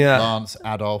 it. Yeah, Lance,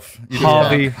 Adolf,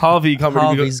 Harvey can't really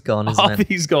Harvey's gone, isn't it?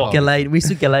 Harvey's gone. Ghislaine, we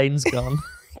said Ghislaine's gone.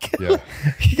 Yeah.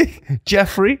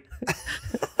 Jeffrey.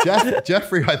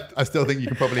 Jeffrey, I still think you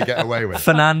can probably get away with.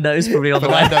 Fernando's probably on the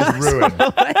way. Fernando's ruined.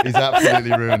 He's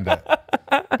absolutely ruined it.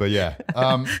 But yeah,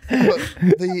 but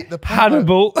the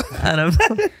Hannibal.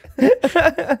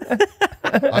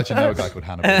 I actually know a guy called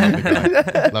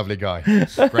Hannibal. Lovely guy.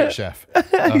 Great chef.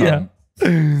 Yeah.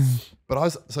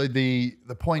 But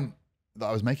the point that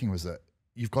I was making was that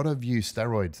you've got to view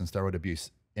steroids and steroid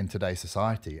abuse in today's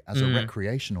society as a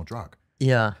recreational drug.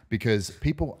 Yeah. Because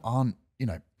people aren't,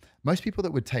 most people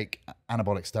that would take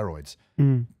anabolic steroids,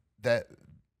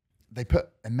 they put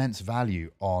immense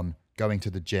value on going to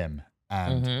the gym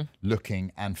and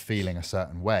looking and feeling a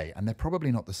certain way. And they're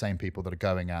probably not the same people that are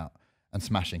going out and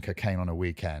smashing cocaine on a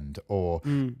weekend or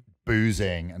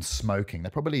boozing and smoking.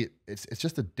 They're probably, it's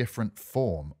just a different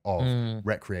form of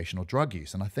recreational drug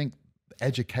use. And I think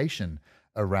education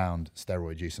around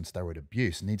steroid use and steroid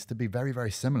abuse needs to be very,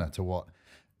 very similar to what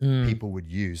people would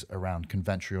use around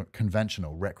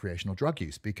conventional recreational drug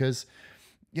use, because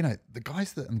the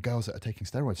guys and girls that are taking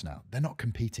steroids now, they're not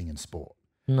competing in sport.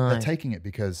 No. They're taking it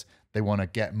because they want to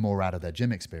get more out of their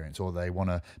gym experience, or they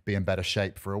want to be in better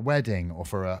shape for a wedding or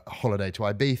for a holiday to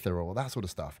Ibiza or all that sort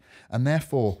of stuff. And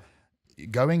therefore,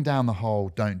 going down the whole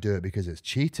don't do it because it's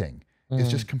cheating is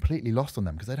just completely lost on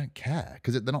them, because they don't care,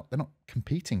 because they're not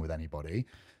competing with anybody.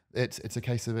 It's a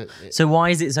case of it. So why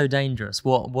is it so dangerous?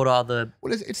 What are the?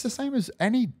 Well, it's the same as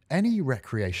any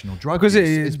recreational drug. Because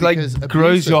it like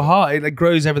grows your heart. It like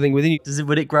grows everything within you.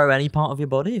 Would it grow any part of your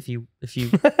body if you?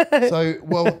 So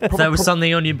if there was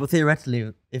something on you,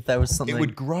 theoretically, if there was something, it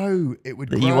would grow. It would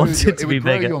grow. You wanted to be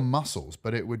grow bigger. Your muscles,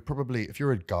 but it would probably, if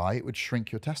you're a guy, it would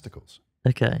shrink your testicles.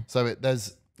 Okay.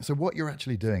 So what you're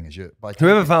actually doing is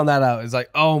whoever found that out is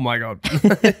like, oh my God.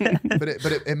 but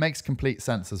it makes complete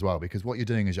sense as well, because what you're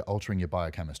doing is you're altering your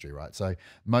biochemistry, right? So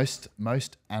most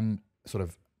and sort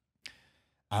of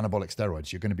anabolic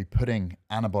steroids, you're going to be putting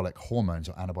anabolic hormones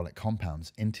or anabolic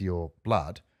compounds into your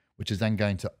blood, which is then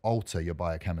going to alter your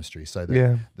biochemistry. So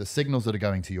that the signals that are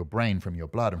going to your brain from your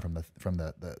blood and from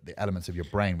the elements of your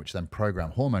brain, which then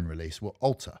program hormone release, will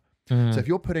alter. So if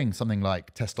you're putting something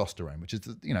like testosterone, which is,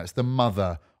 it's the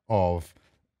mother of,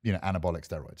 anabolic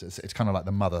steroids. It's kind of like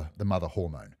the mother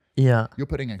hormone. Yeah. You're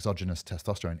putting exogenous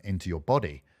testosterone into your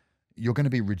body, you're going to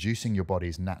be reducing your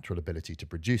body's natural ability to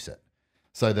produce it,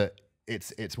 so that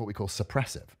it's what we call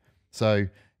suppressive. So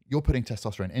you're putting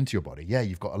testosterone into your body. Yeah,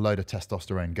 you've got a load of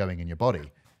testosterone going in your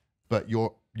body, but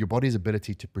your body's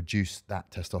ability to produce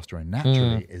that testosterone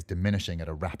naturally is diminishing at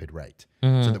a rapid rate.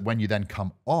 So that when you then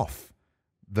come off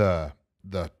the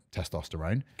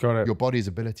testosterone, your body's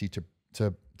ability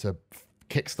to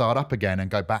kickstart up again and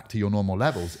go back to your normal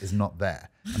levels is not there,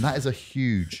 and that is a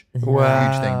huge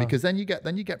thing, because then you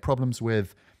get problems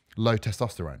with low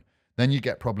testosterone. Then you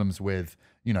get problems with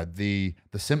the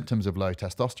symptoms of low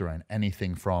testosterone,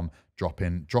 anything from drop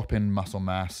in muscle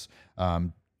mass,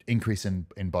 increase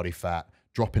in body fat,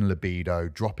 drop in libido,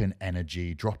 drop in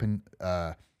energy, drop in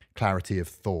clarity of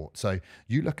thought. So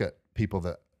you look at people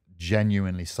that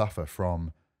genuinely suffer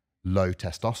from low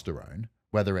testosterone,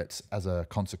 whether it's as a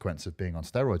consequence of being on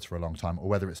steroids for a long time, or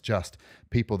whether it's just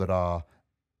people that are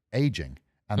aging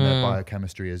and their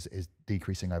biochemistry is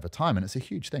decreasing over time. And it's a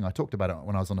huge thing. I talked about it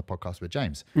when I was on the podcast with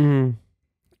James. That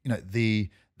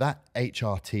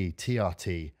HRT,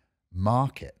 TRT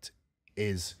market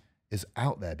is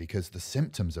out there because the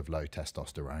symptoms of low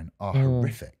testosterone are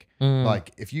horrific.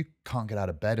 Like if you can't get out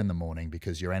of bed in the morning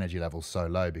because your energy level's so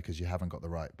low because you haven't got the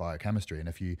right biochemistry, and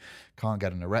if you can't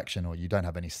get an erection, or you don't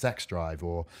have any sex drive,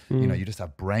 or you just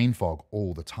have brain fog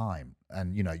all the time,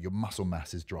 and your muscle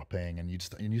mass is dropping, and you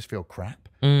just feel crap,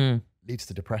 leads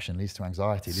to depression, leads to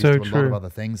anxiety, leads to a lot of other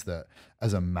things that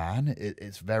as a man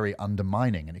it's very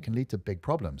undermining, and it can lead to big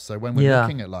problems. So when we're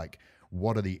looking at like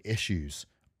what are the issues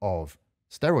of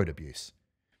steroid abuse,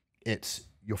 it's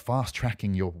you're fast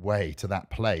tracking your way to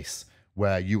that place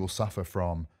where you will suffer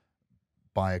from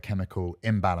biochemical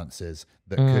imbalances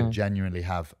that could genuinely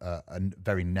have a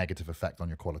very negative effect on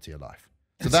your quality of life.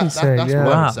 So that's what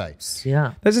I would say.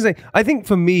 Yeah, that's insane. I think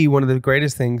for me, one of the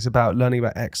greatest things about learning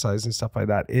about exercise and stuff like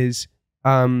that is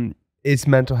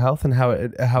mental health and how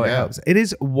it helps. It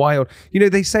is wild.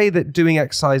 They say that doing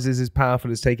exercises is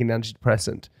powerful as taking an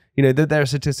antidepressant. That there are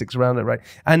statistics around it, right?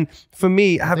 And for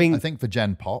me, I think for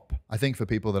Gen Pop, I think for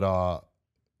people that are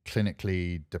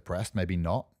clinically depressed, maybe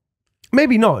not.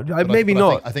 Maybe not. Maybe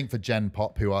not. I think for Gen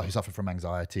Pop who suffer from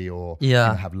anxiety or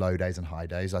have low days and high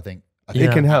days, I think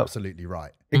it can help. Absolutely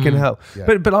right. It can help.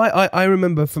 Yeah. But I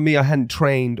remember for me, I hadn't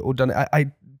trained or done it.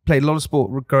 I played a lot of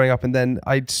sport growing up, and then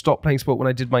I stopped playing sport when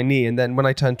I did my knee, and then when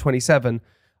I turned 27,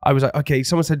 I was like, okay,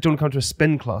 someone said, do you want to come to a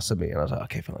spin class with me? And I was like,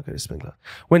 okay, fine, I'll go to a spin class.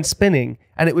 Went spinning,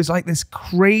 and it was like this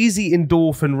crazy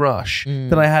endorphin rush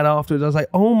that I had afterwards. I was like,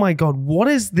 oh my God, what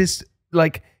is this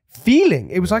like feeling?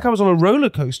 It was like I was on a roller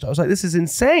coaster. I was like, this is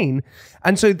insane.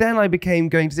 And so then I became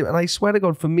going to do it. And I swear to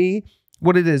God, for me,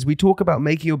 what it is, we talk about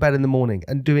making your bed in the morning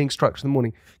and doing structure in the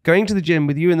morning. Going to the gym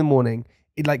with you in the morning,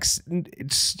 it like,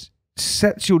 it's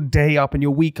sets your day up and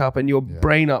your week up and your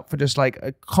brain up for just like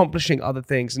accomplishing other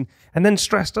things, and then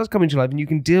stress does come into your life and you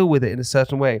can deal with it in a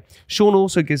certain way. Shaun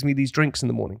also gives me these drinks in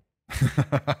the morning.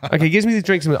 Okay, he gives me these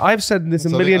drinks in the morning. I've said this a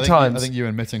million times. I think you're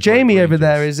admitting Jamie over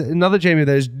there is another Jamie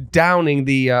there is downing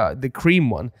the cream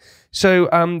one. So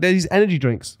there's these energy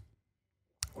drinks.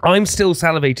 I'm still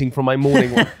salivating from my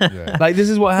morning one. Like,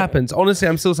 this is what happens. Honestly,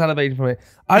 I'm still salivating from it.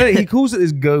 He calls it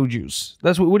this go juice.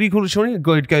 That's what do you call it, Shaun?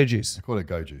 Go juice. I call it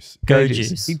go juice. Go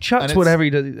juice. He chucks whatever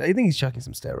he does. I think he's chucking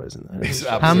some steroids in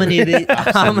there. How many of these?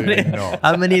 How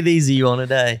many of these are you on a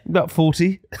day? About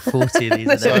 40. 40 of these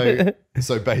a day.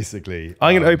 So basically,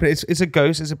 I'm gonna open it. It's a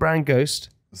Ghost. It's a brand Ghost.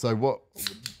 So what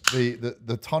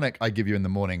the tonic I give you in the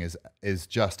morning is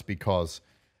just because.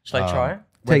 Should I try it?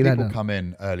 When people come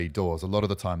in early doors, a lot of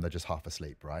the time they're just half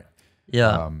asleep, right?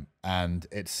 Yeah. And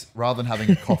it's rather than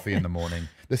having a coffee in the morning,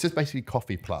 this is basically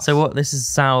coffee plus. So what? This is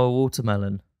sour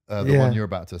watermelon. The one you're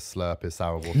about to slurp is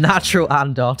sour watermelon. Natural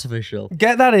and artificial.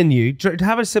 Get that in you.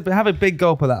 Have a sip. Have a big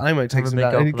gulp of that. I might take some of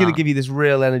that. It's going to give you this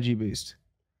real energy boost.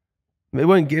 It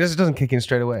won't. It doesn't kick in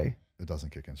straight away. It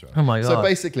doesn't kick in straight. Oh my God. So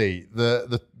basically,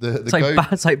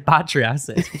 it's like battery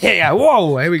acid. yeah.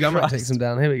 Whoa. Here we go. I might take some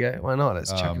down. Here we go. Why not?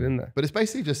 Let's chuck it in there. But it's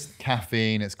basically just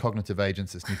caffeine. It's cognitive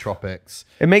agents. It's nootropics.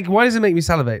 Why does it make me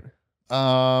salivate?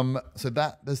 So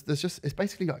it's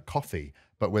basically like coffee,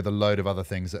 but with a load of other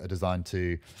things that are designed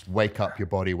to wake up your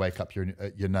body, wake up your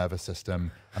nervous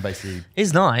system, and basically.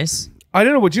 It's nice. I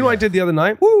don't know. Do you know what I did the other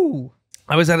night? Woo!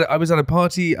 I was at a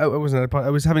party. I wasn't at a party. I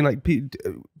was having like.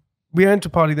 We went to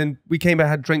a party, then we came back,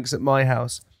 had drinks at my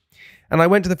house. And I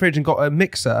went to the fridge and got a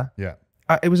mixer. Yeah.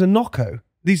 It was a Nocco.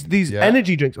 These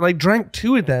energy drinks. And I drank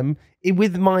 2 of them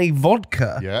with my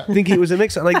vodka, thinking it was a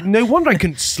mixer. Like, no wonder I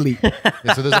couldn't sleep.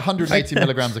 Yeah, so there's 180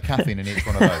 milligrams of caffeine in each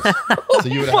one of those. So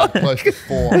you would have had close to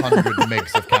 400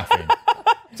 mgs of caffeine.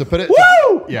 To put it,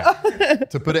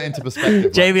 to put it into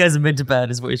perspective. Jamie hasn't been to bed,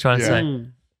 is what you're trying to say.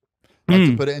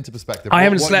 To put it into perspective, I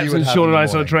haven't slept since Shaun and I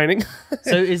started training.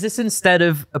 So is this instead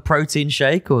of a protein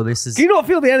shake, or this is? Do you not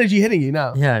feel the energy hitting you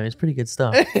now? Yeah, it's pretty good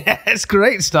stuff. It's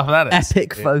great stuff. That is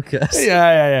epic focus.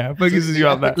 Yeah. Focuses you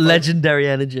up there. Legendary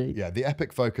energy. Yeah, the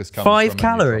epic focus comes 5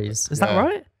 calories. Is that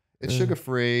right? It's sugar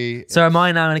free. So am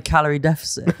I now in a calorie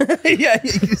deficit? Yeah.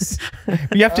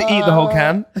 You have to eat the whole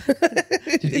can.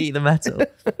 Just eat the metal.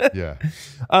 Yeah.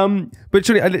 But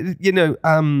surely,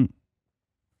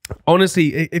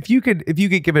 honestly, if you could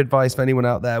give advice for anyone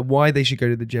out there why they should go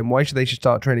to the gym, why they should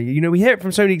start training. We hear it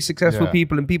from so many successful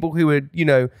people and people who are,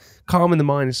 calm in the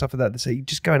mind and stuff like that. They say,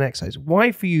 just go and exercise.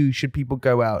 Why for you should people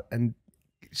go out and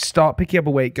start picking up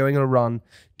a weight, going on a run,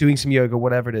 doing some yoga,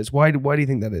 whatever it is? Why do you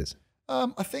think that is?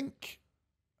 I think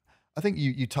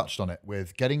you touched on it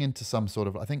with getting into some sort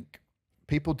of, I think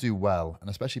people do well, and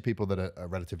especially people that are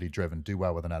relatively driven do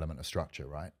well with an element of structure,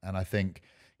 right? And I think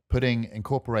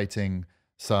incorporating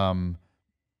some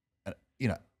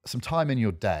time in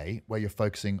your day where you're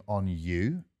focusing on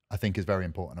you, I think is very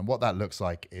important. And what that looks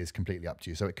like is completely up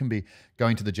to you. So it can be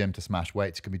going to the gym to smash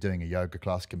weights, it can be doing a yoga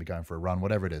class, it can be going for a run,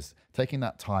 whatever it is. Taking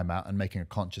that time out and making a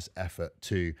conscious effort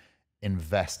to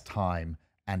invest time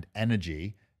and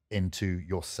energy into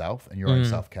yourself and your own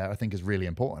self-care, I think is really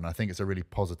important. I think it's a really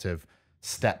positive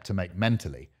step to make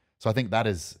mentally. So I think that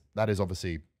is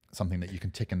obviously something that you can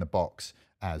tick in the box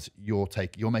as you're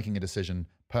making a decision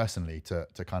personally to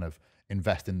kind of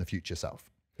invest in the future self.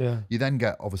 Yeah. You then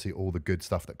get obviously all the good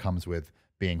stuff that comes with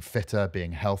being fitter,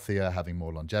 being healthier, having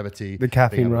more longevity, the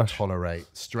caffeine being able rush, to tolerate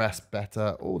stress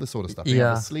better, all this sort of stuff. Being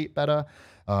able to sleep better.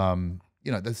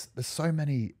 There's so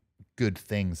many good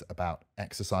things about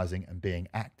exercising and being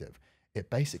active. It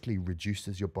basically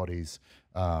reduces your body's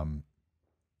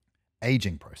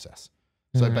aging process.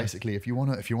 So basically, if you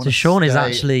want to, so Shaun is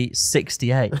actually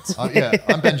 68.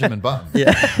 I'm Benjamin Button.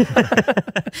 Yeah,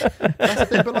 that's the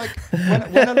thing. But like,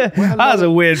 that was a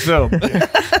weird film.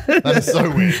 That is so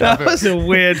weird. That was a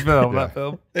weird film. That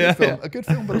film. A good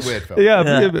film, but a weird film.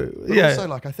 But also,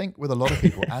 like, I think with a lot of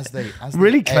people, as they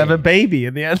really clever baby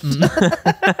in the end.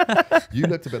 You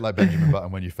looked a bit like Benjamin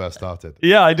Button when you first started.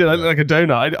 Yeah, I did. I looked like a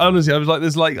donut. Honestly, I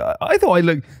was like, I thought I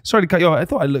looked. Sorry to cut you off. I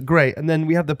thought I looked great, and then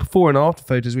we have the before and after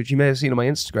photos, which you may have seen on my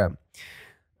Instagram.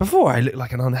 Before, I looked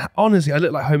like honestly, I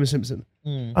looked like Homer Simpson.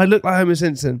 I looked like Homer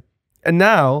Simpson, and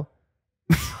now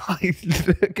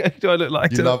Do I look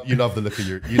like you love the look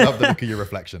of your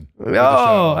reflection.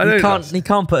 Oh, I don't. He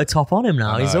can't put a top on him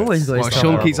now. He's always got his top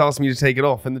Sean on. keeps asking me to take it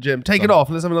off in the gym. Take it off.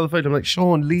 Let's have another photo. I'm like,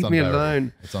 Sean, leave me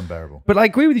alone. It's unbearable. But I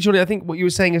agree with you, Johnny. I think what you were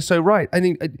saying is so right.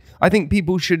 I think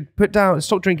people should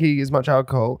stop drinking as much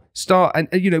alcohol.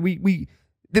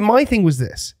 My thing was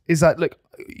this: is that look,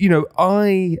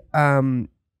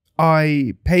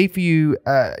 I pay for you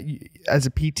as a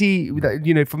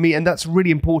PT, for me, and that's really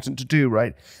important to do,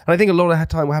 right? And I think a lot of the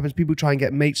time what happens, people try and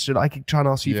get mates, so I could try and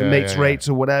ask you for mates rates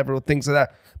or whatever, or things like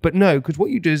that. But no, because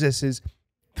what you do is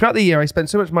throughout the year, I spend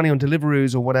so much money on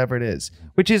Deliveroos or whatever it is,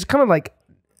 which is kind of like,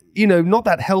 not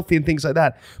that healthy and things like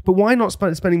that. But why not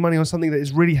spending money on something that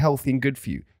is really healthy and good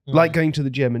for you? Like going to the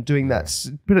gym and doing that,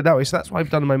 put it that way. So that's what I've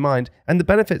done in my mind. And the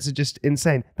benefits are just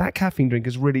insane. That caffeine drink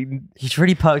is really... It's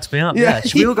really perked me up. Yeah.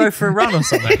 Should we all go for a run or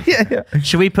something? yeah.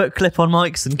 Should we put clip-on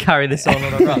mics and carry this on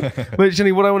a run? But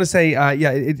Johnny, what I want to say,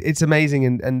 it's amazing.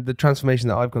 And the transformation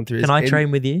that I've gone through. Can I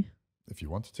train with you? If you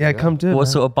wanted to. Yeah, come do it. What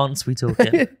sort of bunts we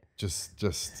talking? Just...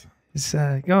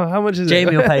 how much is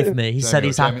Jamie will pay for me. He said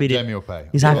he's happy to. Jamie will pay.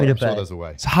 He's happy to I'm pay. sure there's a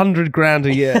way. It's $100,000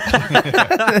 a year.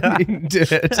 You can do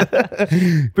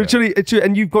it. But truly,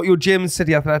 and you've got your gym,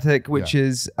 City Athletic, which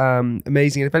is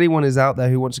amazing. And if anyone is out there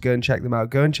who wants to go and check them out,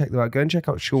 go and check them out. Go and check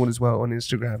out Shaun as well on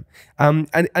Instagram.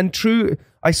 And true,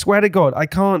 I swear to God, I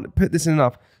can't put this in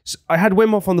enough. So I had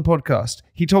Wim Hof on the podcast.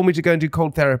 He told me to go and do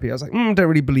cold therapy. I was like, don't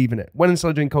really believe in it. Went and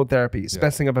started doing cold therapy. It's the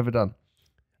best thing I've ever done.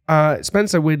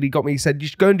 Spencer weirdly got me. He said, you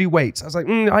should go and do weights. I was like,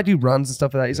 I do runs and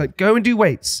stuff like that. He's like, go and do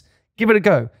weights. Give it a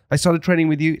go. I started training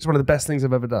with you. It's one of the best things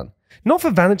I've ever done. Not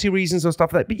for vanity reasons or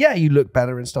stuff like that, but yeah, you look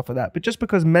better and stuff like that. But just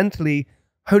because mentally,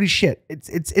 holy shit, it's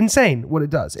insane what it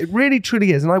does. It really,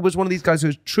 truly is. And I was one of these guys who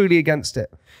was truly against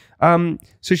it.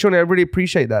 So Shaun, I really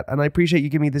appreciate that. And I appreciate you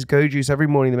giving me this go juice every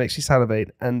morning that makes me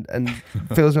salivate and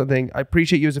feels something. I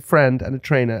appreciate you as a friend and a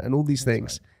trainer and all these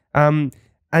things. Right.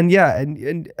 And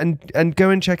go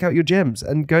and check out your gyms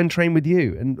and go and train with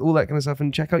you and all that kind of stuff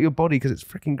and check out your body because it's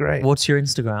freaking great. What's your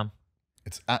Instagram?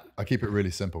 I keep it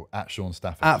really simple. @Shaun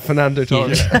Stafford. @Fernando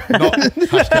Torres. Not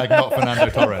Fernando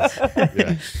Torres.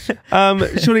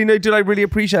 Surely, no, dude, I really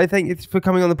appreciate it. Thank you for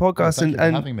coming on the podcast. Thank you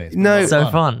for having me. It's been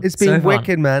so fun. It's been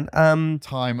wicked, man.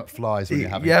 Time flies when you're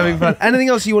having fun. Anything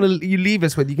else you leave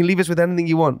us with? You can leave us with anything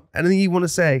you want. Anything you want to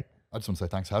say. I just want to say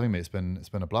thanks for having me. It's been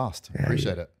a blast.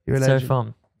 Appreciate it. You're a legend. So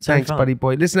fun. Thanks, buddy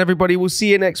boy. Listen, everybody, we'll see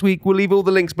you next week. We'll leave all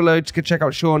the links below to check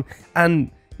out Shaun.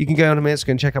 And you can go on to my Instagram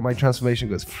and check out my transformation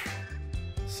goals.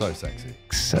 So sexy.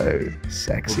 So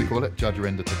sexy. What do we call it? Judge your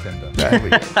ender to Tinder. There we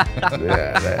go.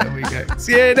 There we go.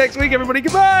 See you next week, everybody.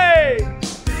 Goodbye.